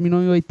momentos,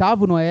 terminou em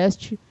 8º no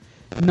Oeste.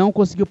 Não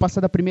conseguiu passar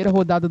da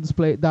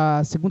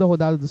segunda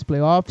rodada dos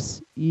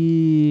playoffs.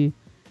 E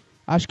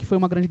acho que foi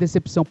uma grande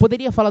decepção.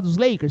 Poderia falar dos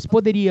Lakers?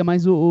 Poderia,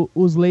 mas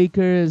os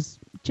Lakers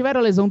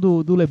tiveram a lesão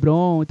do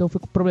LeBron, então foi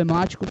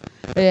problemático.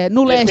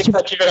 No leste, a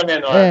expectativa era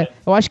menor. Né?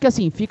 Eu acho que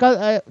assim,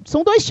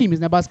 são dois times,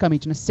 né,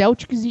 basicamente, né?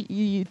 Celtics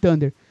e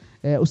Thunder.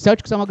 O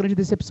Celtics é uma grande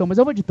decepção, mas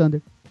eu vou de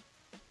Thunder.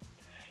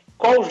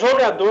 Qual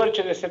jogador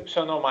te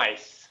decepcionou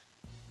mais?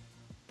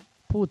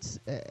 Putz,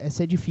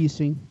 essa é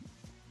difícil, hein?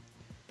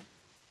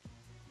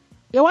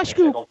 Eu acho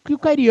que o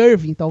Kyrie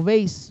Irving,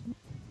 talvez.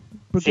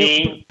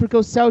 Porque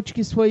o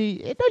Celtics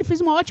foi... Então, ele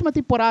fez uma ótima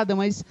temporada,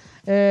 mas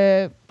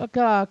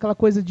aquela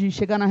coisa de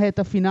chegar na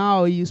reta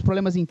final e os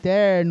problemas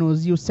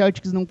internos e o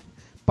Celtics não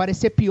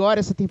parecer pior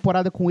essa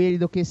temporada com ele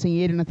do que sem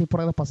ele na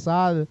temporada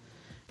passada.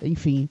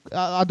 Enfim,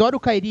 adoro o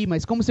Kyrie,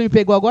 mas como você me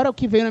pegou agora, o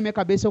que veio na minha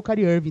cabeça é o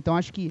Kyrie Irving. Então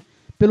acho que,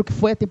 pelo que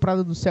foi a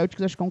temporada do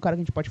Celtics, acho que é um cara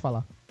que a gente pode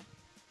falar.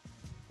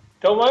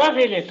 Então,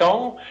 maravilha.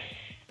 Então,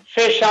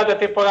 fechada a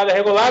temporada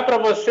regular, para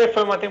você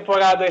foi uma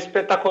temporada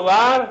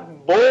espetacular,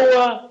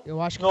 boa,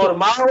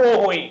 normal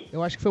ou ruim?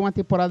 Eu acho que foi uma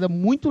temporada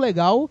muito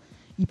legal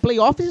e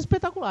playoffs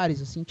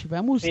espetaculares, assim,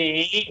 tivemos...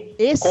 Sim,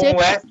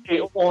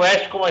 com o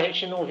West como a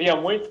gente não via há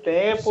muito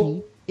tempo.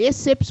 Sim,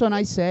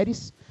 excepcionais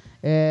séries,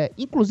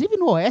 inclusive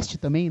no Oeste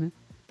também, né?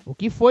 O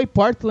que foi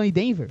Portland e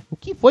Denver? O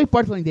que foi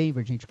Portland e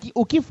Denver, gente?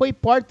 O que foi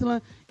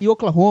Portland e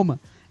Oklahoma?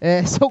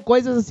 São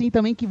coisas assim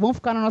também que vão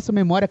ficar na nossa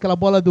memória. Aquela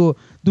bola do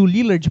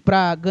Lillard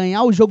para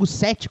ganhar o jogo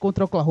 7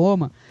 contra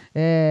Oklahoma.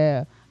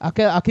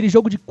 Aquele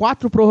jogo de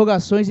 4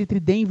 prorrogações entre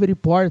Denver e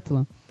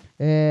Portland.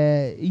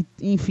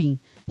 Enfim,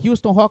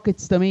 Houston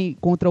Rockets também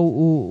contra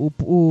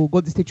o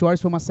Golden State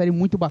Warriors foi uma série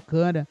muito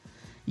bacana.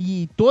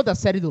 E toda a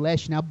série do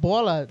Leste, né? A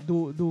bola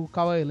do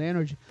Kawhi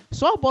Leonard.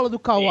 Só a bola do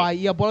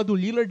Kawhi e a bola do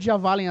Lillard já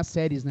valem as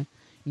séries, né?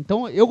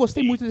 Então eu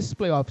gostei muito desses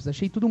playoffs,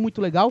 achei tudo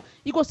muito legal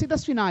e gostei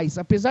das finais,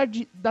 apesar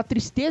da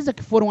tristeza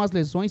que foram as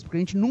lesões, porque a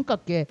gente nunca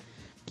quer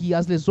que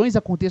as lesões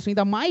aconteçam,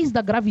 ainda mais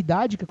da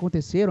gravidade que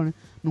aconteceram, né?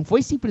 Não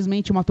foi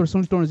simplesmente uma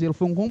torção de tornozelo,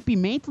 foi um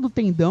rompimento do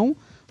tendão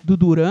do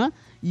Durant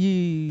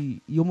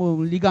e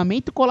um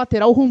ligamento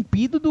colateral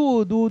rompido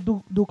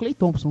do Klay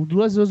Thompson,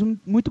 duas vezes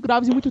muito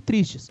graves e muito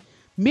tristes.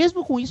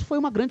 Mesmo com isso foi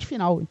uma grande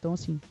final, então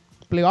assim,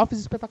 playoffs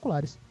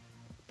espetaculares.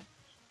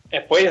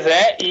 Pois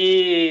é,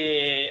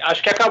 e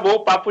acho que acabou o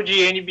papo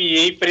de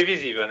NBA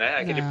previsível, né?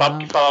 Aquele papo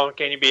que falavam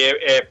que a NBA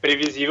é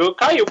previsível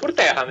caiu por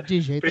terra, né?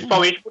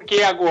 Principalmente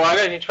porque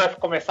agora a gente vai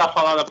começar a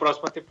falar da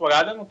próxima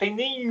temporada, não tem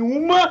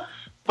nenhuma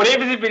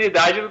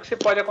previsibilidade do que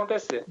pode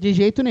acontecer. De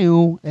jeito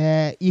nenhum.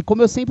 E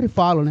como eu sempre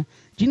falo, né?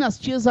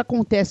 Dinastias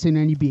acontecem na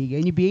NBA. A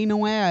NBA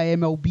não é a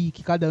MLB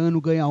que cada ano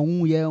ganha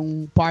um e é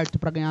um parto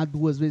para ganhar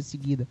 2 vezes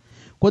seguida.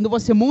 Quando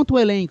você monta um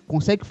elenco,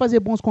 consegue fazer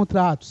bons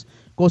contratos,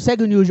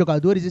 consegue unir os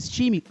jogadores, esse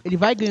time ele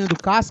vai ganhando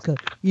casca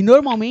e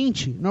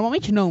normalmente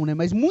não, né?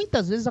 Mas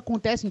muitas vezes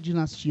acontecem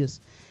dinastias.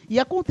 E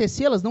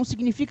acontecê-las não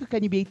significa que a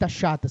NBA tá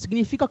chata,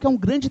 significa que é um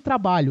grande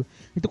trabalho.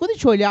 Então quando a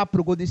gente olhar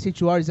pro Golden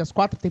State Warriors e as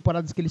 4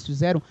 temporadas que eles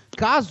fizeram,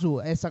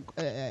 caso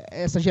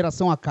essa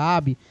geração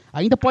acabe,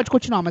 ainda pode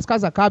continuar, mas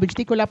caso acabe, a gente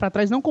tem que olhar para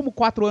trás não como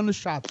 4 anos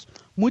chatos,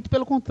 muito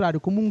pelo contrário,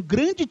 como um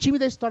grande time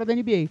da história da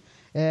NBA.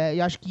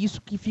 E acho que isso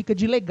que fica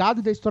de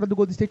legado da história do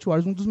Golden State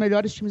Warriors, um dos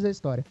melhores times da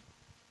história.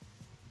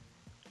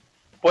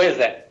 Pois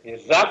é,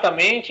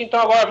 exatamente.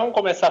 Então agora vamos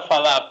começar a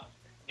falar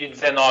de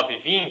 19 e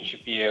 20,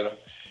 Piero.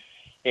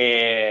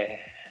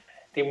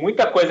 Tem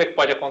muita coisa que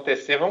pode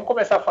acontecer. Vamos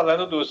começar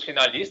falando dos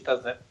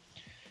finalistas, né?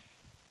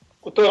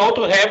 O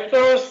Toronto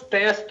Raptors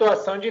tem a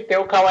situação de ter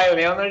o Kawhi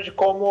Leonard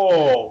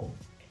como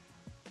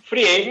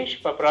free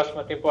agent para a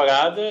próxima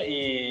temporada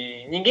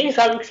e ninguém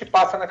sabe o que se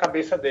passa na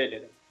cabeça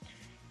dele, né?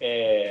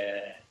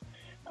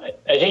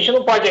 A gente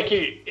não pode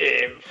aqui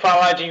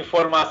falar de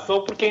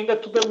informação porque ainda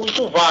tudo é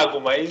muito vago,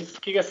 mas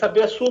queria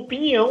saber a sua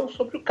opinião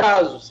sobre o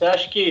caso. Você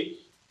acha que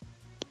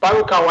para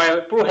o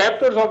Kawhi, para o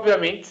Raptors,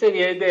 obviamente,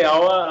 seria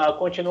ideal a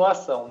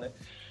continuação, né?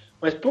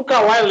 Mas para o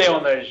Kawhi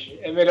Leonard,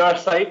 é melhor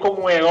sair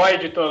como um herói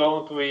de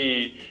Toronto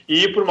e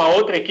ir para uma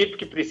outra equipe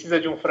que precisa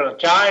de um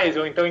franchise,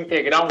 ou então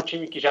integrar um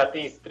time que já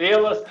tem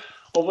estrelas,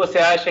 ou você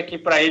acha que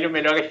para ele o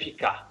melhor é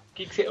ficar?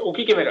 O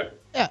que é melhor?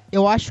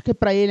 Eu acho que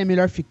para ele é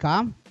melhor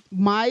ficar,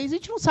 mas a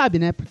gente não sabe,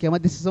 né? Porque é uma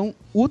decisão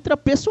ultra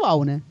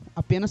pessoal, né?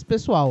 Apenas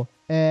pessoal.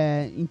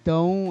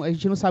 Então, a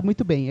gente não sabe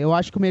muito bem. Eu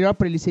acho que o melhor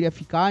para ele seria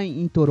ficar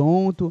em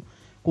Toronto,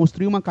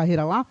 construir uma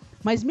carreira lá,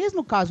 mas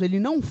mesmo caso ele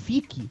não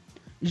fique,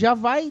 já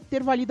vai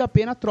ter valido a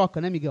pena a troca,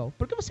 né, Miguel?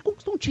 Porque você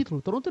conquistou um título,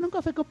 o Toronto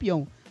nunca foi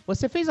campeão.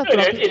 Você fez a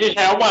troca... Ele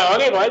já é o maior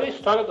herói da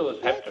história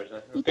dos Raptors,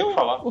 né? Não tem o que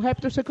falar. O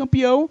Raptors ser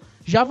campeão,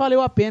 já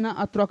valeu a pena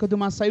a troca do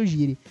Masai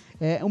Ujiri.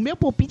 O meu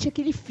palpite é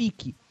que ele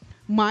fique,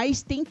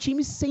 mas tem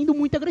times sendo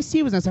muito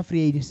agressivos nessa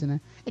free agency,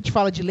 né? A gente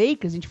fala de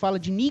Lakers, a gente fala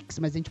de Knicks,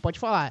 mas a gente pode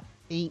falar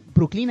em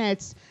Brooklyn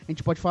Nets, a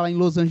gente pode falar em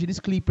Los Angeles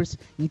Clippers.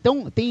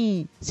 Então,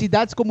 tem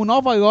cidades como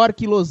Nova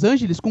York e Los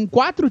Angeles com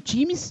 4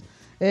 times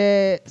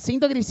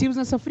sendo agressivos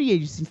nessa free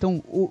agency.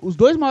 Então, os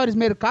 2 maiores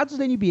mercados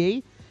da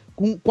NBA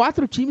com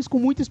 4 times com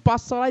muito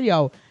espaço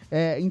salarial.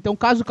 Então,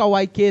 caso o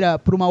Kawhi queira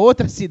para uma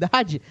outra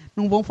cidade,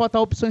 não vão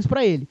faltar opções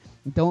para ele.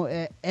 Então,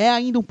 é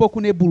ainda um pouco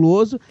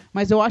nebuloso,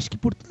 mas eu acho que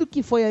por tudo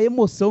que foi a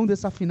emoção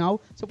dessa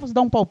final, se eu fosse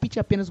dar um palpite,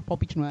 apenas um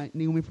palpite, não é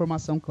nenhuma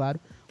informação, claro,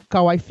 o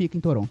Kawhi fica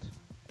em Toronto.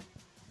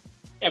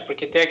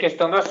 Porque tem a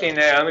questão do assim,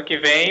 né? Ano que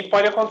vem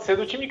pode acontecer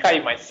do time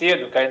cair mais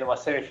cedo, cair numa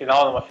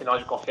semifinal, numa final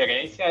de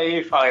conferência,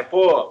 aí fala,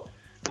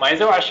 mas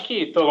eu acho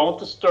que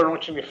Toronto se tornou um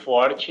time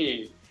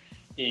forte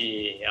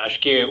e acho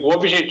que o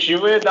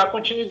objetivo é dar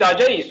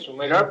continuidade a isso. O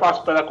melhor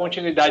passo para dar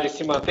continuidade é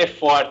se manter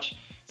forte,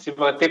 se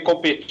manter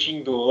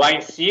competindo lá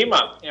em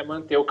cima, é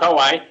manter o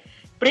Kawhi,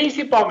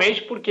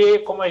 principalmente porque,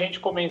 como a gente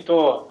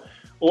comentou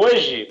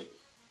hoje,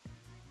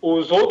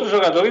 os outros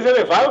jogadores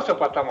elevaram o seu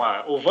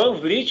patamar. O Van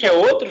Vliet é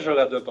outro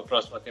jogador para a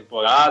próxima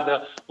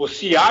temporada. O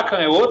Siakam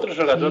é outro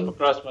jogador para a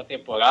próxima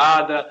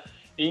temporada.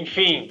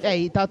 Enfim.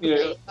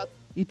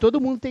 E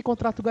todo mundo tem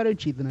contrato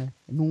garantido, né?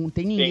 Não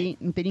tem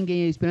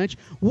ninguém aspirante.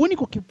 O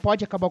único que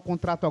pode acabar o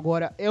contrato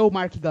agora é o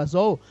Marc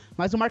Gasol,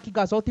 mas o Marc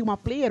Gasol tem uma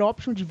player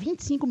option de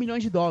 25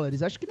 milhões de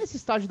dólares. Acho que nesse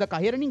estágio da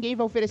carreira ninguém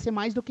vai oferecer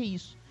mais do que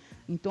isso.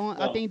 Então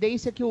a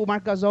tendência é que o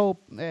Marc Gasol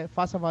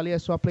faça valer a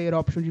sua player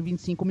option de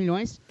 25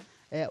 milhões,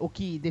 o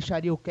que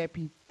deixaria o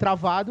cap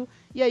travado.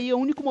 E aí o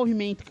único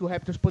movimento que o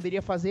Raptors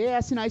poderia fazer é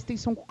assinar a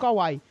extensão com o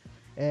Kawhi.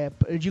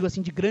 Eu digo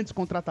assim, de grandes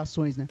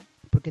contratações, né?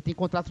 Porque tem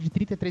contrato de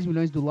 33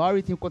 milhões do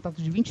Lowry, tem o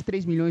contrato de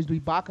 23 milhões do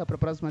Ibaka para a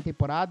próxima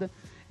temporada.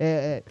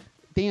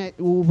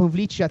 O Van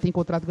Vliet já tem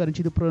contrato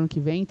garantido para o ano que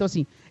vem. Então,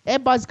 assim, é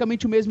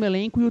basicamente o mesmo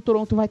elenco e o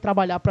Toronto vai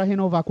trabalhar para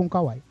renovar com o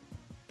Kawhi.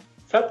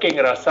 Sabe o que é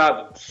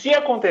engraçado? Se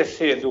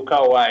acontecer do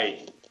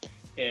Kawhi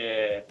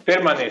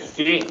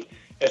permanecer,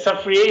 essa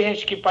free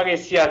agent que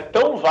parecia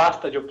tão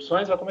vasta de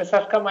opções vai começar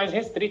a ficar mais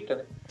restrita,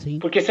 né? Sim.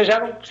 Porque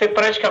você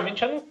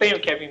praticamente já não tem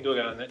o Kevin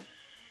Durant, né?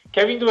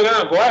 Kevin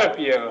Durant agora,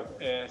 Piero,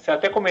 você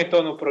até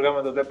comentou no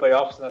programa do The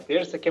Playoffs na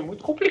terça que é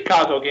muito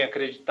complicado alguém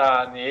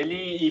acreditar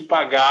nele e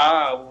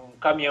pagar um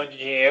caminhão de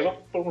dinheiro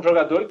por um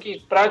jogador que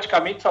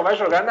praticamente só vai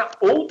jogar na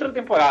outra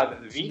temporada,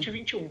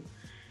 2021.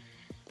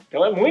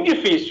 Então é muito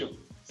difícil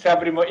você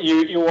abrir mão.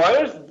 E o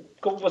Warriors,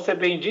 como você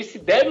bem disse,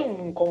 deram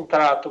um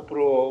contrato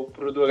pro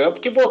Durant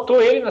porque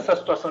botou ele nessa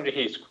situação de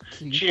risco.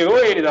 Sim. Tirou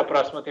ele da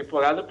próxima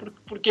temporada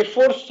porque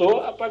forçou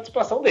a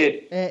participação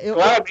dele.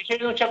 Claramente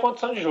ele não tinha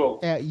condição de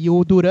jogo. E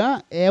o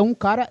Durant é um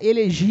cara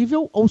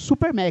elegível ao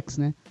Supermax,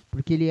 né?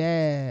 Porque ele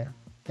é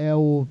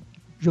o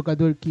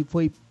jogador que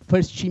foi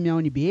first team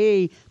na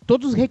NBA,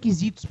 todos os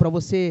requisitos para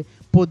você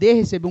poder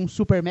receber um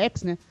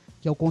Supermax, né?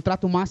 Que é o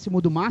contrato máximo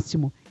do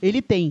máximo,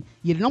 ele tem.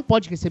 E ele não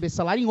pode receber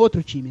salário em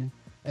outro time, né?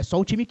 É só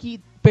o time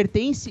que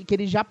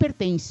ele já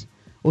pertence.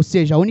 Ou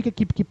seja, a única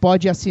equipe que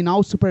pode assinar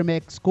o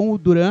Supermax com o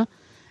Durant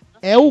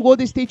é o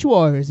Golden State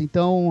Warriors.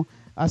 Então,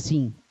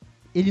 assim,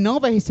 ele não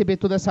vai receber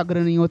toda essa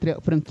grana em outra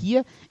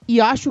franquia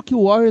e acho que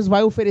o Warriors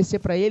vai oferecer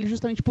para ele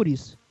justamente por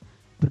isso.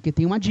 Porque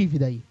tem uma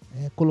dívida aí.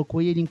 Colocou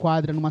ele em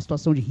quadra numa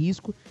situação de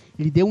risco.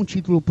 Ele deu um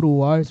título pro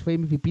Warriors, foi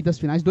MVP das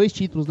finais, 2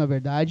 títulos, na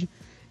verdade.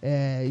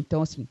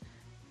 Então, assim,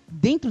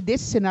 dentro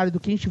desse cenário do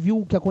que a gente viu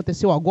o que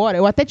aconteceu agora,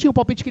 eu até tinha o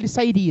palpite que ele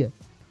sairia.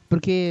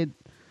 Porque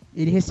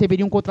ele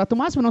receberia um contrato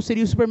máximo, não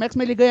seria o Supermax,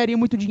 mas ele ganharia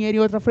muito dinheiro em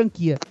outra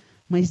franquia.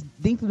 Mas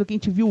dentro do que a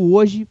gente viu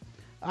hoje,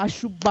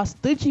 acho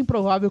bastante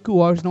improvável que o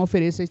Warriors não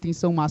ofereça a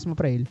extensão máxima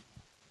para ele.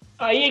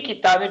 Aí é que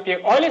tá, né,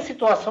 Pierre? Olha a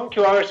situação que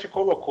o Warriors se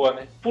colocou,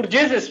 né? Por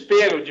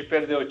desespero de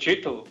perder o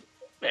título,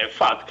 é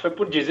fato que foi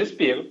por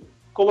desespero,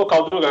 colocar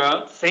o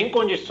Durant sem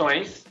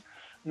condições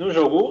no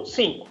jogo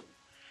 5,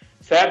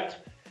 certo?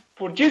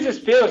 Por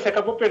desespero, você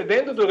acabou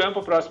perdendo o Durant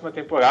para a próxima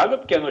temporada,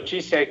 porque a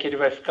notícia é que ele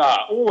vai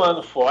ficar 1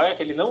 ano fora,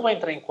 que ele não vai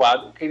entrar em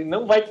quadra, que ele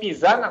não vai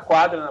pisar na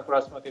quadra na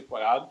próxima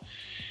temporada.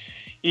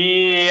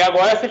 E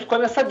agora você ficou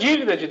nessa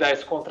dívida de dar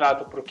esse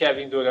contrato para o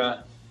Kevin Durant.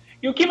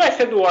 E o que vai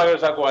ser do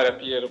Warriors agora,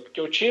 Piero? Porque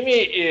o time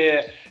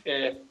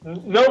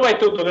não vai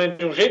ter o Durant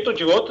de um jeito ou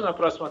de outro na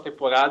próxima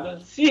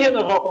temporada. Se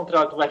renovar o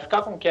contrato, vai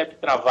ficar com o cap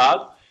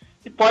travado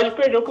e pode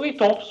perder o Klay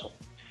Thompson.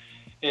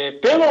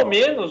 Pelo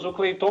menos o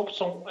Klay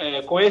Thompson,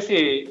 com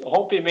esse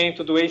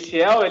rompimento do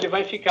ACL, ele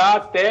vai ficar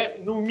até,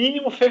 no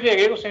mínimo,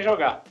 fevereiro sem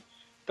jogar.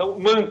 Então,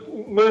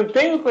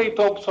 mantém o Klay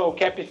Thompson, o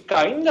cap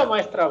ficar ainda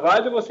mais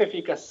travado, e você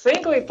fica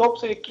sem Klay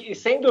Thompson e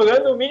sem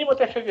Durant, no mínimo,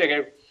 até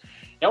fevereiro.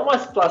 É uma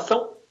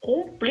situação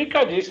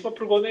complicadíssima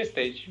para o Golden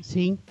State.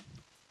 Sim,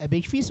 é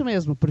bem difícil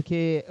mesmo,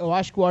 porque eu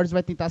acho que o Warriors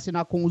vai tentar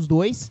assinar com os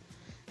dois,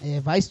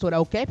 vai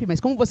estourar o cap, mas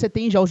como você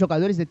tem já os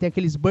jogadores, tem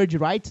aqueles bird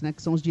rights, né,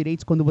 que são os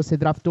direitos quando você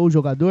draftou o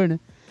jogador, né?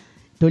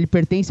 Então ele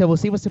pertence a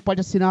você e você pode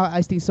assinar a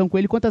extensão com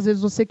ele quantas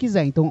vezes você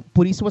quiser. Então,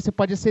 por isso você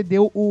pode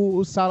exceder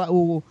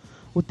o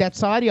teto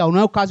salarial. Não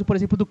é o caso, por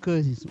exemplo, do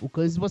Cousins. O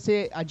Cousins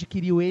você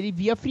adquiriu ele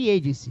via free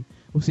agency.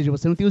 Ou seja,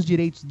 você não tem os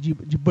direitos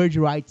de bird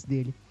rights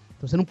dele.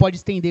 Então você não pode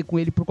estender com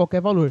ele por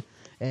qualquer valor.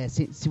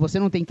 Se você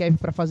não tem cap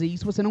para fazer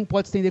isso, você não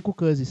pode estender com o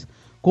Cousins.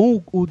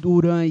 Com o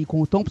Durant e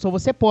com o Thompson,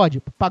 você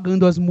pode,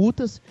 pagando as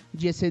multas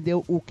de exceder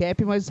o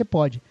cap, mas você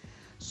pode.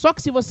 Só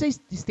que se você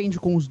estende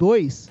com os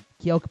dois,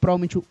 que é o que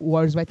provavelmente o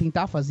Warriors vai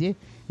tentar fazer,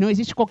 não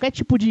existe qualquer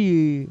tipo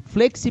de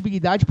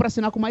flexibilidade para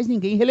assinar com mais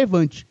ninguém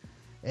relevante.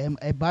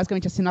 É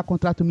basicamente assinar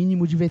contrato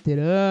mínimo de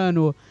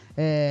veterano,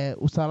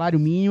 o salário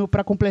mínimo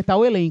para completar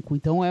o elenco.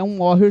 Então é um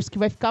Warriors que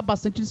vai ficar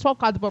bastante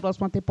desfalcado para a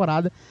próxima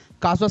temporada,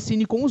 caso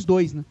assine com os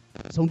dois, né?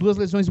 São 2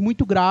 lesões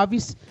muito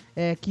graves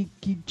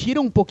que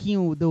tiram um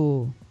pouquinho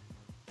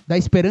da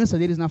esperança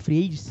deles na free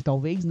agency,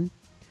 talvez, né?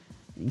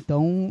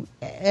 Então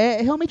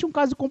é realmente um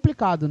caso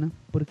complicado, né?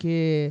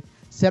 Porque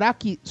será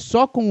que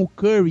só com o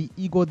Curry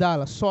e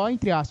Godala, só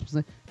entre aspas,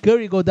 né?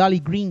 Curry, Godala e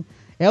Green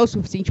é o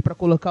suficiente para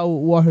colocar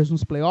o Warriors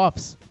nos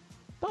playoffs?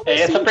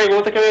 Talvez essa sim.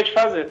 Pergunta que eu ia te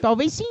fazer.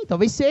 Talvez sim,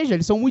 talvez seja.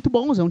 Eles são muito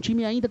bons. É um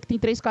time ainda que tem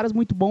 3 caras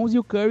muito bons e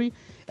o Curry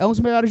é um dos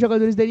melhores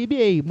jogadores da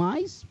NBA.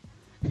 Mas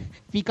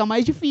fica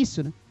mais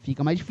difícil, né?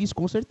 Fica mais difícil,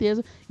 com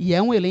certeza. E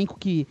é um elenco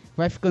que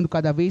vai ficando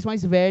cada vez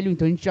mais velho.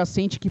 Então a gente já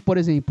sente que, por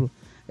exemplo,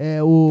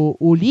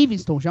 o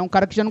Livingston já é um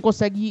cara que já não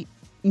consegue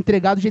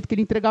entregar do jeito que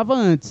ele entregava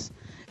antes.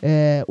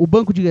 O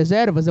banco de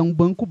reservas é um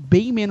banco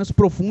bem menos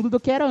profundo do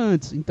que era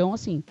antes. Então,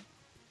 assim,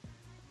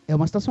 é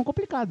uma situação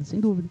complicada, sem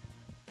dúvida.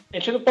 A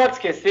gente não pode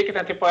esquecer que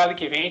na temporada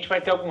que vem a gente vai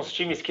ter alguns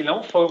times que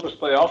não foram para os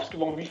playoffs que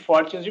vão vir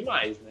fortes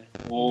demais, né?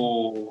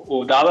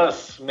 O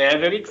Dallas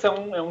Mavericks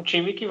é um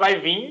time que vai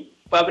vir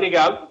para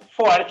brigar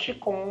forte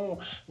com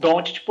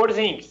Doncic e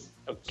Porzingis,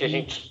 é o que a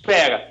gente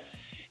espera.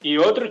 E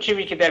outro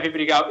time que deve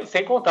brigar,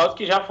 sem contar os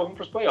que já foram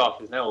para os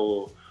playoffs, né?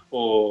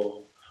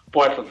 O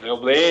Portland Trail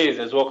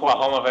Blazers, o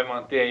Oklahoma vai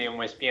manter aí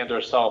uma espinha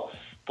dorsal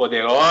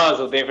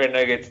poderosa, o Denver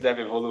Nuggets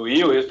deve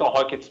evoluir, o Houston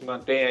Rockets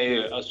mantém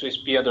aí a sua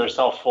espinha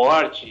dorsal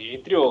forte,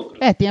 entre outros.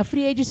 Tem a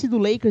free agency do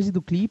Lakers e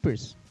do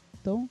Clippers.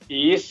 Então...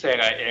 Isso,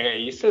 era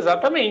isso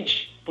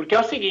exatamente. Porque é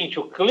o seguinte,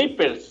 o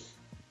Clippers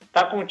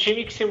tá com um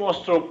time que se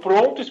mostrou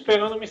pronto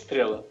esperando uma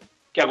estrela.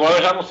 Que agora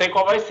eu já não sei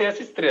qual vai ser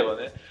essa estrela,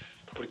 né?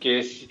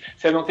 Porque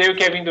você não tem o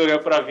Kevin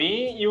Durant para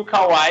vir e o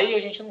Kawhi a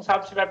gente não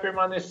sabe se vai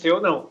permanecer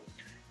ou não.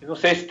 Eu não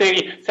sei se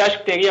teria. Você acha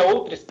que teria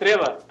outra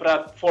estrela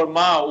para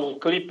formar o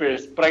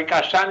Clippers, para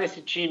encaixar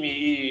nesse time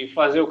e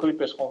fazer o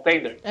Clippers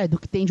contender? Do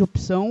que tem de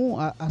opção,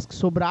 as que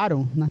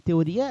sobraram, na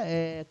teoria,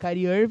 é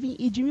Kyrie Irving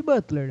e Jimmy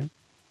Butler, né?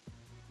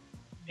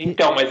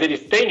 Então, mas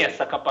eles têm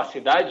essa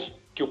capacidade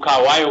que o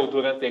Kawhi ou o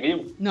Durant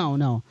teriam? Não,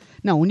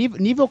 o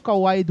nível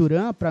Kawhi e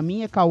Durant, pra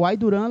mim, é Kawhi,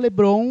 Durant,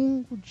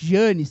 LeBron,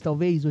 Giannis,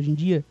 talvez, hoje em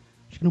dia.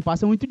 Acho que não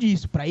passa muito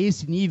disso. Pra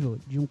esse nível,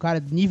 de um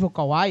cara de nível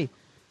Kawhi...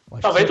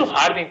 Talvez o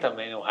Harden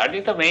também, né? O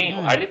Harden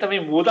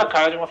também muda a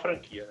cara de uma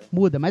franquia, né?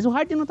 Muda, mas o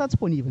Harden não tá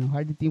disponível, né? O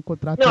Harden tem um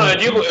contrato... Não,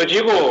 eu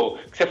digo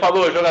que você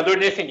falou, jogador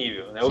nesse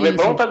nível, né? Sim,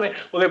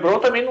 o LeBron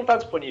também não tá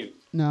disponível.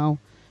 Não.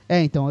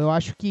 Então, eu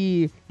acho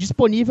que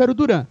disponível era o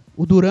Durant.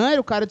 O Durant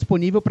era o cara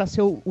disponível para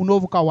ser o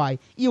novo Kawhi.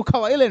 E o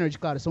Kawhi Leonard,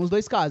 claro, são os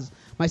dois casos.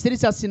 Mas se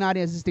eles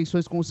assinarem as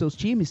extensões com os seus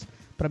times,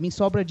 para mim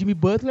sobra Jimmy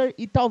Butler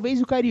e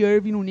talvez o Kyrie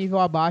Irving num nível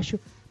abaixo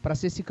para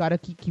ser esse cara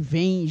que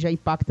vem e já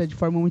impacta de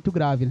forma muito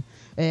grave, né?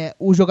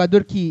 O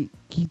jogador que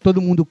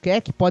todo mundo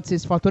quer, que pode ser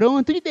esse fator, é o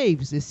Anthony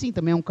Davis. Esse sim,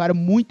 também é um cara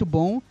muito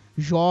bom,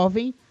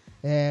 jovem,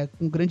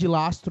 com grande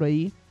lastro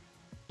aí.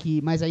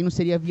 Mas aí não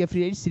seria via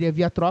free agency, seria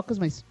via trocas,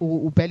 mas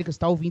o Pelicans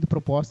está ouvindo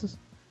propostas.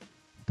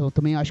 Então eu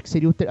também acho que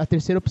seria a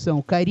terceira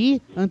opção.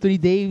 Kyrie, Anthony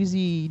Davis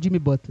e Jimmy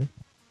Butler.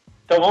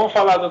 Então vamos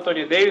falar do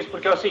Anthony Davis,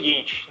 porque é o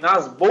seguinte,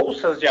 nas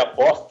bolsas de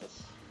apostas,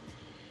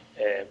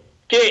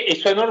 porque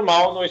isso é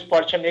normal no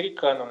esporte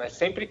americano, né?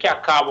 Sempre que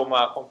acaba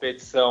uma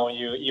competição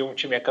e um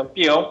time é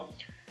campeão,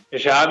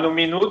 já no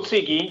minuto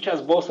seguinte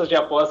as bolsas de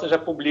apostas já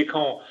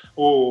publicam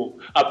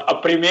a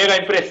primeira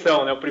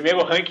impressão, né? O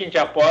primeiro ranking de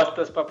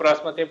apostas para a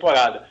próxima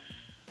temporada.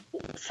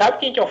 Sabe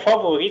quem que é o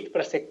favorito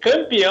para ser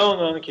campeão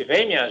no ano que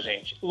vem, minha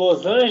gente?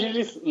 Los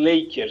Angeles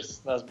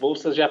Lakers, nas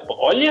bolsas de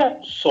apostas. Olha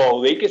só, o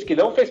Lakers que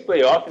não fez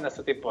playoff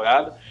nessa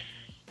temporada,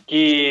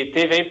 que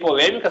teve aí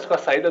polêmicas com a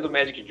saída do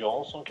Magic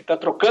Johnson, que tá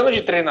trocando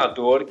de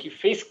treinador, que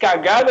fez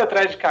cagada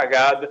atrás de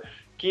cagada,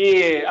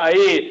 que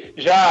aí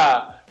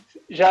já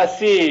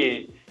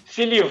se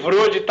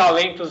livrou de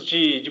talentos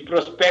de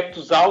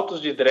prospectos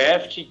altos de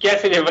draft e quer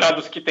se livrar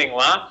dos que tem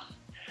lá.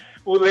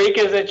 O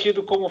Lakers é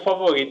tido como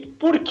favorito.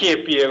 Por que,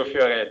 Piero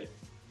Fiorelli?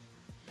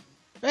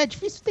 É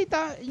difícil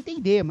tentar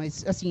entender,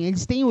 mas assim,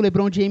 eles têm o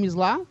LeBron James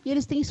lá e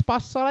eles têm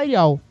espaço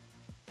salarial.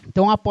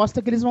 Então a aposta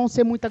é que eles vão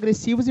ser muito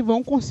agressivos e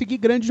vão conseguir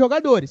grandes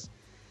jogadores.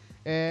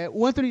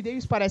 O Anthony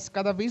Davis parece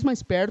cada vez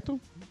mais perto.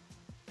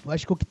 Eu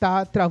acho que o que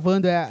está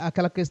travando é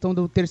aquela questão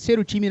do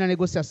terceiro time na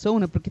negociação,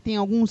 né? Porque tem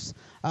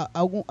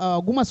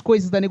algumas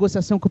coisas da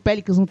negociação que o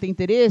Pelicans não tem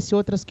interesse,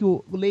 outras que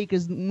o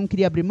Lakers não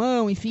queria abrir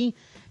mão, enfim.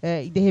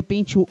 E de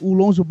repente o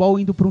Lonzo Ball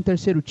indo para um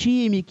terceiro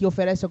time que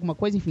oferece alguma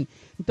coisa, enfim.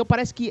 Então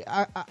parece que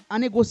a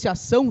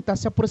negociação está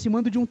se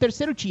aproximando de um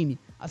terceiro time.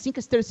 Assim que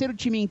esse terceiro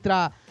time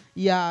entrar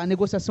e a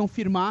negociação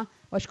firmar,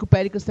 eu acho que o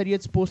Pelicans estaria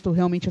disposto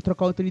realmente a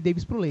trocar o Anthony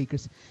Davis pro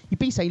Lakers. E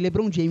pensar em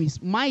LeBron James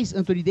mais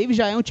Anthony Davis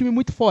já é um time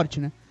muito forte,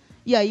 né?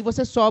 E aí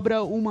você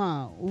sobra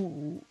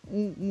um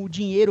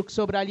dinheiro que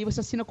sobrar ali, você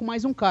assina com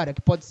mais um cara,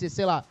 que pode ser,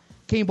 sei lá,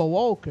 Kemba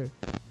Walker,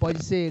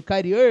 pode ser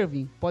Kyrie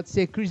Irving, pode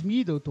ser Chris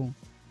Middleton,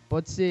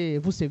 pode ser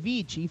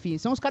Vucevic, enfim,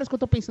 são os caras que eu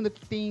tô pensando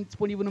que tem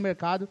disponível no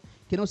mercado,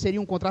 que não seria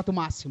um contrato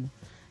máximo.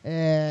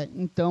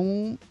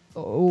 Então,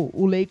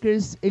 o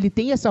Lakers, ele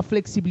tem essa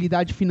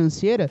flexibilidade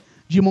financeira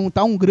de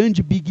montar um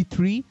grande Big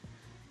Three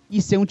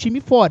e ser um time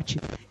forte.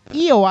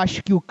 E eu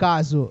acho que o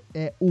caso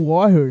o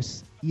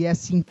Warriors e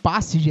esse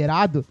impasse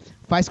gerado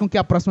faz com que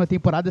a próxima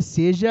temporada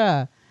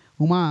seja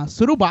uma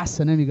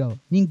surubaça, né, Miguel?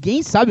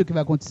 Ninguém sabe o que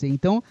vai acontecer.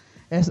 Então,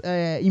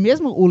 e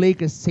mesmo o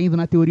Lakers sendo,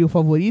 na teoria, o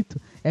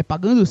favorito,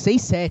 pagando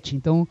 6-7.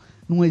 Então,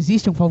 não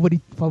existe um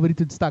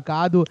favorito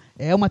destacado.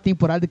 É uma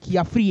temporada que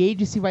a Free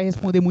Agency vai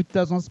responder muito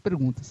das nossas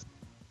perguntas.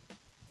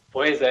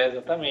 Pois é,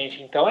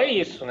 exatamente. Então é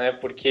isso, né?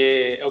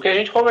 Porque é o que a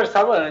gente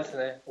conversava antes,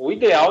 né? O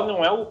ideal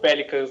não é o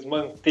Pelicans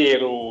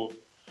manter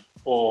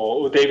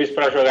o Davis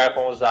para jogar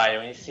com o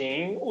Zion, e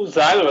sim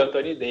usar o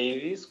Anthony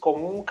Davis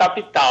como um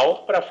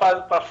capital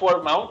para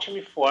formar um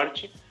time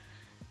forte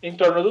em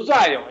torno do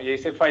Zion. E aí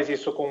você faz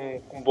isso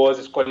com boas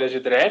escolhas de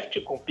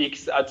draft, com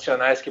picks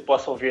adicionais que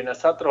possam vir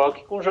nessa troca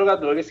e com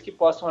jogadores que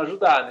possam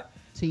ajudar, né?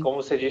 Sim.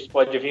 Como você disse,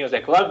 pode vir o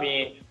Zach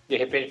LaVine, de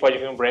repente pode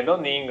vir o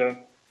Brandon Ingram.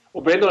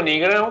 O Brandon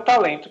Ingram é um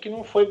talento que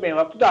não foi bem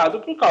lapidado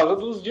por causa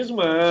dos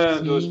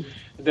desmandos,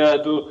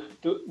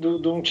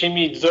 de um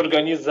time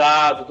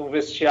desorganizado, de um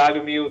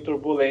vestiário meio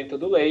turbulento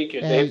do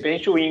Lakers. De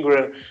repente o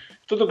Ingram...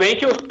 Tudo bem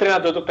que o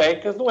treinador do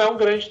Pelicans não é um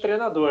grande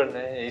treinador,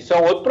 né? Isso é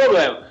um outro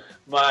problema.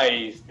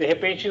 Mas, de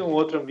repente, em um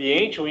outro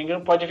ambiente, o Ingram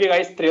pode virar a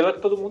estrela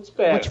que todo mundo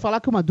espera. Vou te falar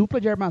que uma dupla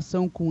de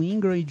armação com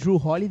Ingram e Drew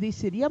Holiday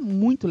seria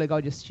muito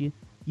legal de assistir.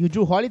 E o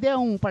Drew Holiday é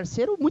um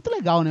parceiro muito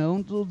legal, né? Um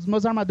dos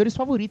meus armadores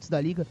favoritos da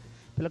liga.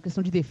 Pela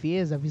questão de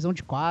defesa, visão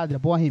de quadra,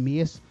 bom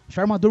arremesso. Acho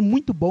um armador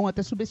muito bom,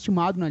 até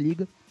subestimado na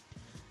liga.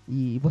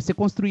 E você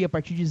construir a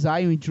partir de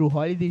Zion e Drew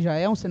Holiday já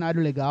é um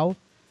cenário legal.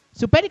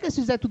 Se o Pelicans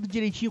fizer tudo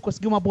direitinho,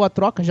 conseguir uma boa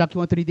troca, já que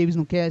o Anthony Davis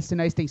não quer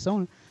assinar a extensão,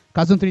 né?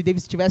 Caso o Anthony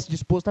Davis estivesse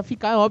disposto a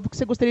ficar, é óbvio que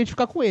você gostaria de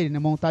ficar com ele, né?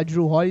 Montar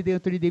Drew Holiday,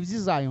 Anthony Davis e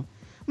Zion.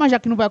 Mas já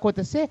que não vai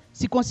acontecer,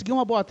 se conseguir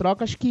uma boa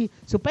troca, acho que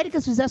se o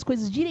Pelicans fizer as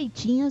coisas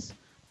direitinhas,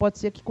 pode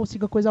ser que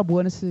consiga coisa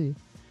boa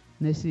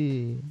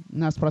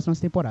nas próximas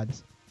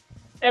temporadas.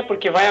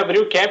 Porque vai abrir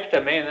o cap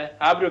também, né?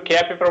 Abre o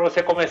cap para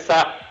você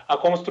começar a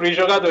construir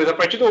jogadores. A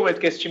partir do momento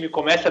que esse time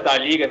começa a dar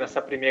liga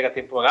nessa primeira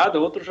temporada,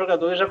 outros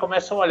jogadores já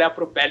começam a olhar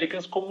para o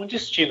Pelicans como um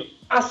destino.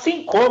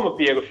 Assim como,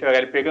 Piero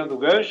Fiorelli, pegando o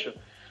gancho,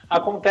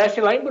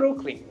 acontece lá em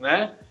Brooklyn,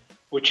 né?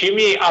 O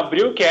time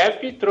abriu o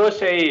cap,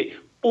 trouxe aí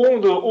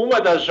uma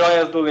das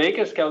joias do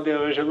Lakers, que é o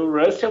DeAngelo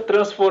Russell,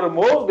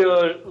 transformou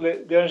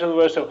o DeAngelo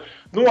Russell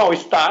num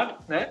All-Star,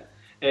 né?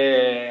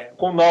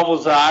 Com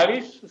novos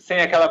ares,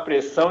 sem aquela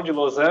pressão de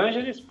Los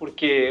Angeles,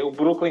 porque o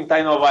Brooklyn está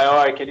em Nova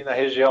York, ali na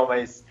região,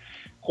 mas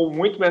com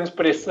muito menos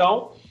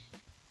pressão.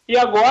 E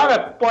agora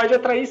pode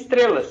atrair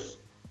estrelas.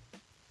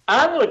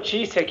 A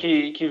notícia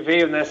que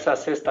veio nessa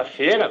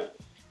sexta-feira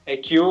é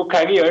que o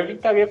Kyrie Irving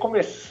estaria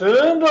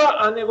começando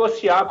a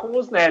negociar com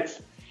os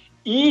Nets.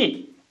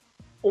 E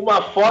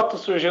uma foto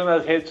surgiu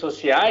nas redes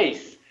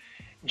sociais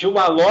de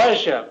uma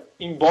loja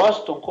em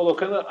Boston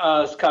colocando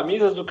as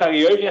camisas do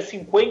Kyrie Irving a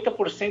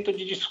 50%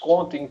 de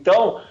desconto.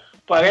 Então,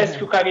 parece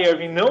que o Kyrie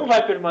Irving não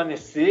vai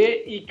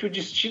permanecer e que o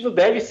destino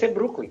deve ser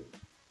Brooklyn.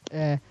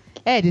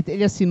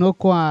 Ele assinou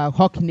com a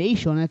Rock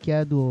Nation, né, que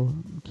é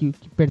que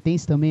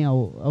pertence também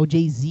ao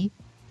Jay-Z.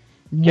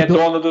 Que é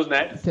dono dos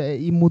Nets.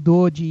 E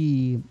mudou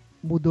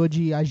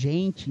de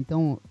agente,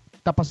 então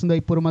tá passando aí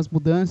por umas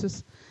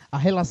mudanças. A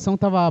relação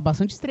tava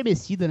bastante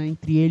estremecida, né,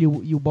 entre ele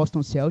e o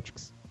Boston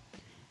Celtics.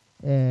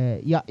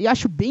 E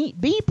acho bem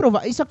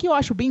improvável. Isso aqui eu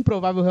acho bem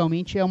improvável,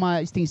 realmente. É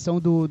uma extensão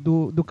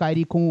do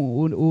Kyrie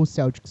com o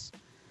Celtics.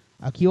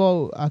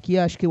 Aqui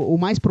acho que o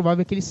mais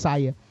provável é que ele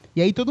saia.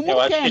 E aí todo mundo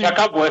quer, acho que já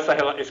acabou,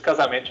 esse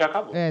casamento já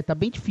acabou. Tá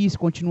bem difícil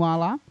continuar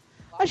lá.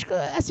 Acho que,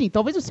 assim,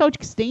 talvez o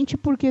Celtics tente,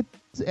 porque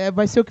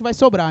vai ser o que vai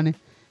sobrar, né?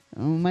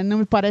 Mas não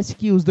me parece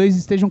que os dois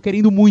estejam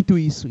querendo muito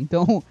isso.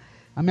 Então,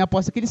 a minha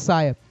aposta é que ele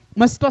saia.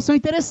 Uma situação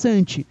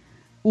interessante.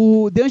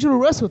 O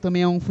DeAngelo Russell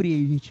também é um free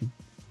agent.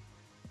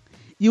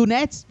 E o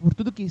Nets, por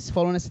tudo que se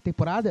falou nessa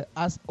temporada,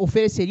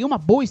 ofereceria uma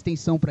boa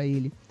extensão para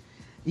ele.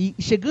 E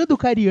chegando o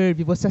Kyrie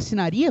Irving, você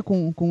assinaria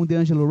com o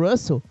DeAngelo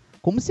Russell?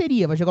 Como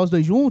seria? Vai jogar os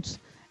dois juntos?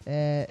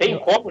 Tem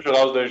como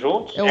jogar os dois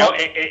juntos?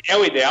 É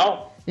o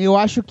ideal? Eu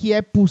acho que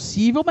é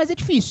possível, mas é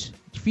difícil.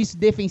 Difícil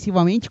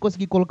defensivamente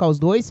conseguir colocar os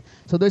dois.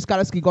 São dois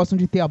caras que gostam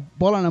de ter a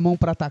bola na mão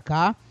para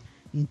atacar.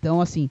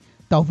 Então, assim,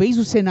 talvez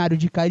o cenário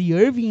de Kyrie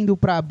Irving indo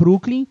para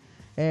Brooklyn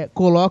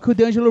coloque o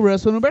DeAngelo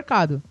Russell no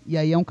mercado. E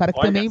aí é um cara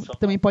que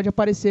também pode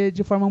aparecer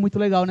de forma muito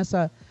legal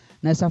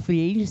nessa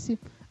free agency.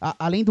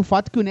 Além do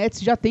fato que o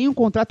Nets já tem um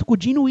contrato com o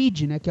Dean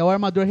Weed, né, que é o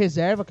armador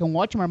reserva, que é um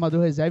ótimo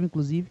armador reserva,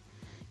 inclusive.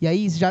 E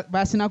aí já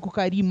vai assinar com o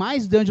Kyrie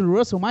mais o DeAngelo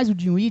Russell, mais o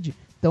Dean Weed.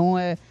 Então,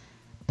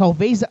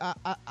 talvez,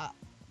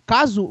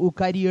 caso o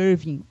Kyrie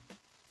Irving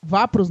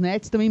vá para os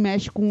Nets, também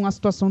mexe com a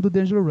situação do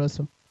DeAngelo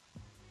Russell.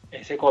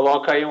 Você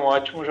coloca aí um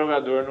ótimo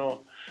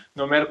jogador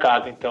no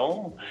mercado.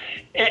 Então,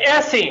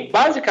 assim,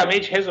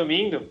 basicamente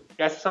resumindo,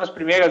 essas são as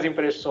primeiras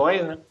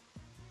impressões, né?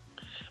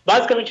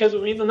 Basicamente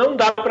resumindo, não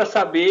dá para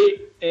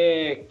saber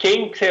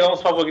quem serão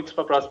os favoritos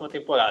para a próxima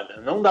temporada.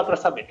 Não dá para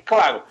saber.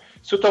 Claro,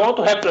 se o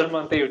Toronto Raptors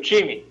mantém o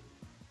time,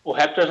 o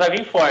Raptors vai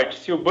vir forte.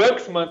 Se o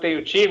Bucks mantém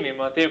o time,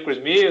 mantém o Chris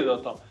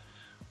Middleton,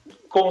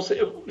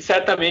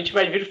 certamente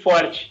vai vir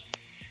forte.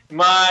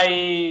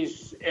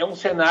 Mas é um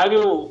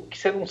cenário que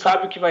você não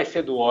sabe o que vai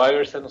ser do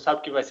Warriors, você não sabe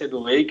o que vai ser do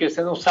Lakers,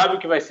 você não sabe o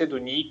que vai ser do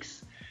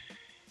Knicks.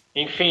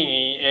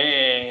 Enfim,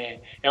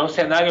 é um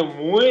cenário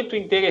muito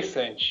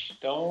interessante.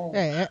 Então,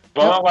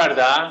 vamos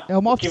aguardar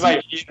o que vai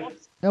vir.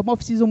 É uma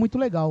off-season muito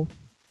legal.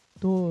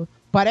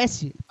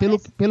 Parece,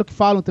 pelo que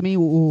falam também,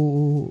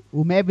 o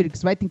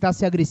Mavericks vai tentar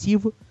ser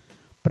agressivo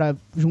para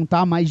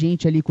juntar mais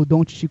gente ali com o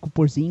Doncic e com o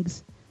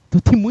Porzingis. Então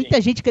tem muita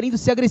gente querendo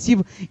ser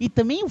agressivo. E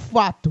também o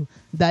fato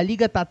da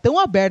liga estar tão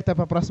aberta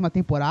para a próxima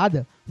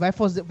temporada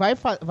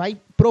vai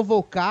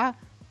provocar,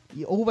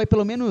 ou vai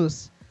pelo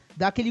menos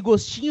dar aquele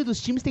gostinho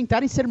dos times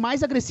tentarem ser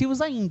mais agressivos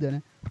ainda,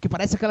 né? Porque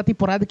parece aquela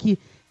temporada que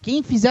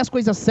quem fizer as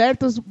coisas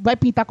certas vai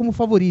pintar como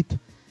favorito.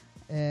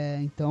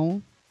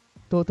 Então,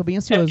 tô bem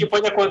ansioso.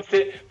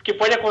 Porque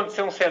pode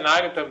acontecer um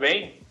cenário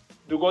também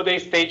do Golden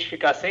State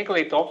ficar sem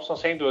Klay Thompson,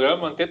 sem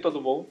Durant, manter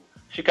todo mundo,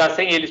 ficar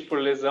sem eles por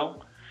lesão,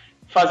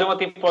 fazer uma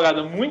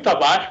temporada muito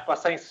abaixo,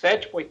 passar em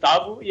 7º,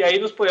 8º, e aí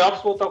nos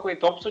playoffs voltar o Klay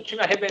Thompson, o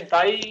time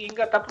arrebentar e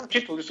engatar para um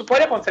título. Isso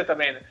pode acontecer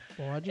também, né?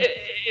 Pode.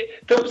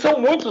 Então são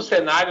muitos os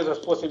cenários, as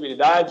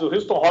possibilidades. O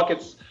Houston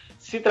Rockets,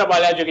 se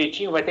trabalhar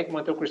direitinho, vai ter que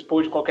manter o Chris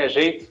Paul de qualquer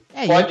jeito.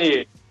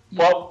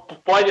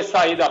 Pode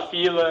sair da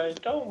fila.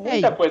 Então,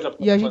 muita coisa.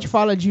 E a gente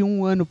fala de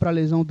um ano para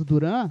lesão do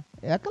Durant,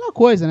 é aquela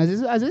coisa, né?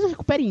 Às vezes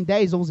recupera em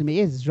 10, 11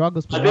 meses, joga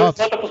os playoffs. Às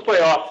vezes volta pros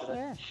playoffs,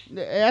 né?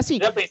 É assim.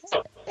 Já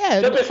pensou?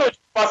 Já pensou de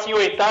passa em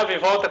 8º e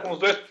volta com os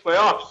 2 pros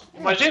playoffs?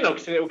 Imagina o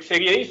que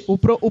seria isso?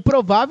 O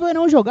provável é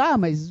não jogar,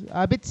 mas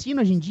a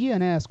medicina hoje em dia,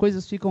 né? As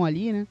coisas ficam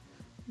ali, né?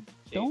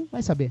 Então,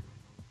 vai saber.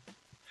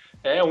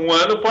 Um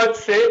ano pode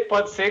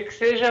ser que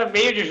seja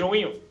meio de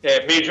junho.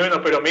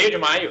 Meio de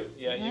maio.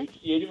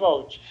 E ele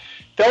volte.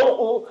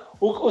 Então,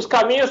 os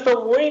caminhos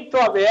estão muito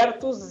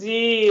abertos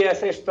e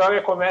essa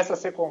história começa a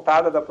ser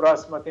contada da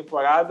próxima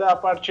temporada a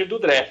partir do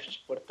draft.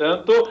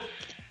 Portanto,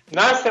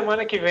 na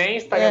semana que vem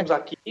estaremos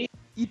aqui.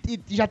 E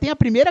já tem a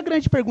primeira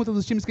grande pergunta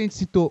dos times que a gente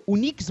citou. O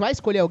Knicks vai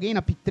escolher alguém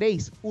na pick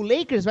 3? O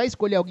Lakers vai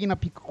escolher alguém na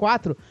pick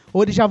 4?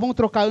 Ou eles já vão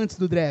trocar antes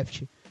do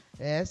draft?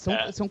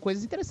 São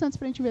coisas interessantes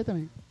pra gente ver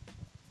também.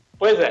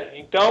 Pois é.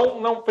 Então,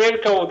 não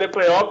perca o The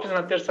Playoffs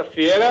na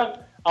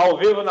terça-feira, ao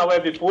vivo na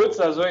Webputs,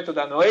 às 8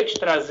 da noite,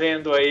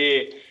 trazendo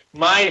aí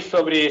mais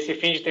sobre esse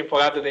fim de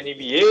temporada da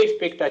NBA,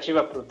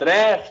 expectativa para o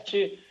draft,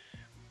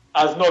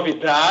 as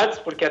novidades,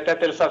 porque até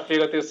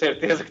terça-feira eu tenho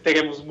certeza que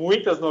teremos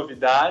muitas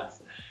novidades.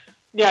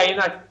 E aí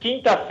na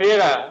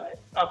quinta-feira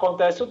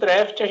acontece o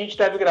draft, a gente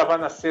deve gravar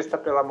na sexta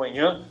pela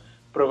manhã,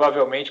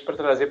 provavelmente para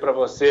trazer para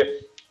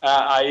você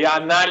aí a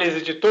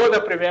análise de toda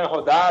a primeira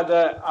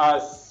rodada,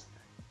 as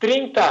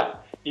 30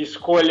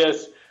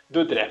 escolhas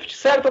do draft.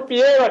 Certo,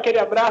 Piero? Aquele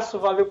abraço,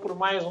 valeu por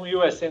mais um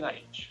USA na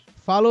Rede.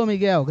 Falou,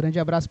 Miguel. Grande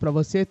abraço para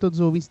você, todos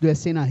os ouvintes do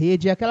USA na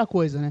Rede. É aquela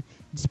coisa, né?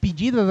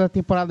 Despedida da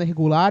temporada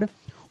regular.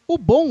 O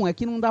bom é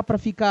que não dá para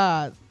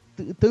ficar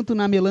tanto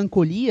na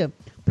melancolia,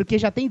 porque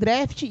já tem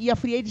draft e a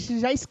free agency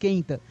já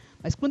esquenta.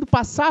 Mas quando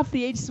passar a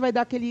free agency vai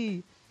dar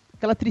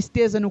aquela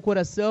tristeza no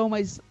coração,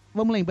 mas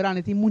vamos lembrar,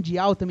 né? Tem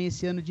Mundial também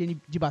esse ano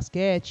de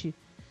basquete.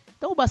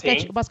 Então o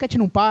basquete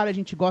não para, a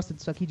gente gosta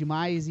disso aqui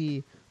demais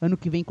e ano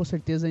que vem com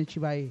certeza a gente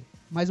vai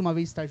mais uma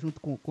vez estar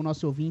junto com o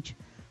nosso ouvinte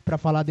para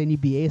falar da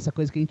NBA, essa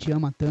coisa que a gente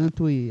ama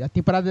tanto. E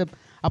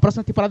a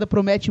próxima temporada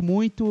promete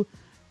muito,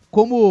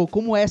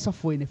 como essa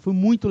foi, né? Foi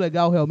muito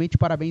legal realmente,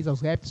 parabéns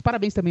aos Raptors,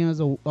 parabéns também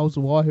aos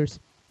Warriors,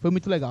 foi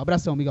muito legal.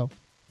 Abração, Miguel.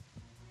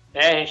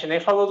 A gente nem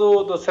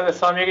falou do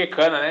seleção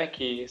americana, né?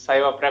 Que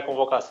saiu a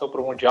pré-convocação para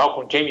o Mundial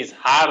com James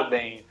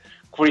Harden,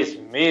 Chris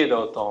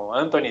Middleton,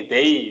 Anthony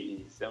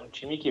Davis. É um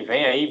time que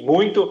vem aí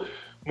muito,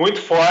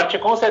 muito forte.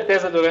 Com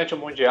certeza durante o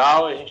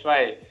Mundial a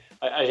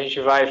gente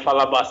vai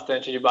falar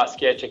bastante de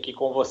basquete aqui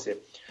com você.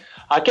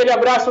 Aquele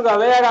abraço,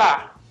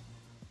 galera.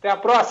 Até a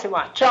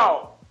próxima.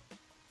 Tchau.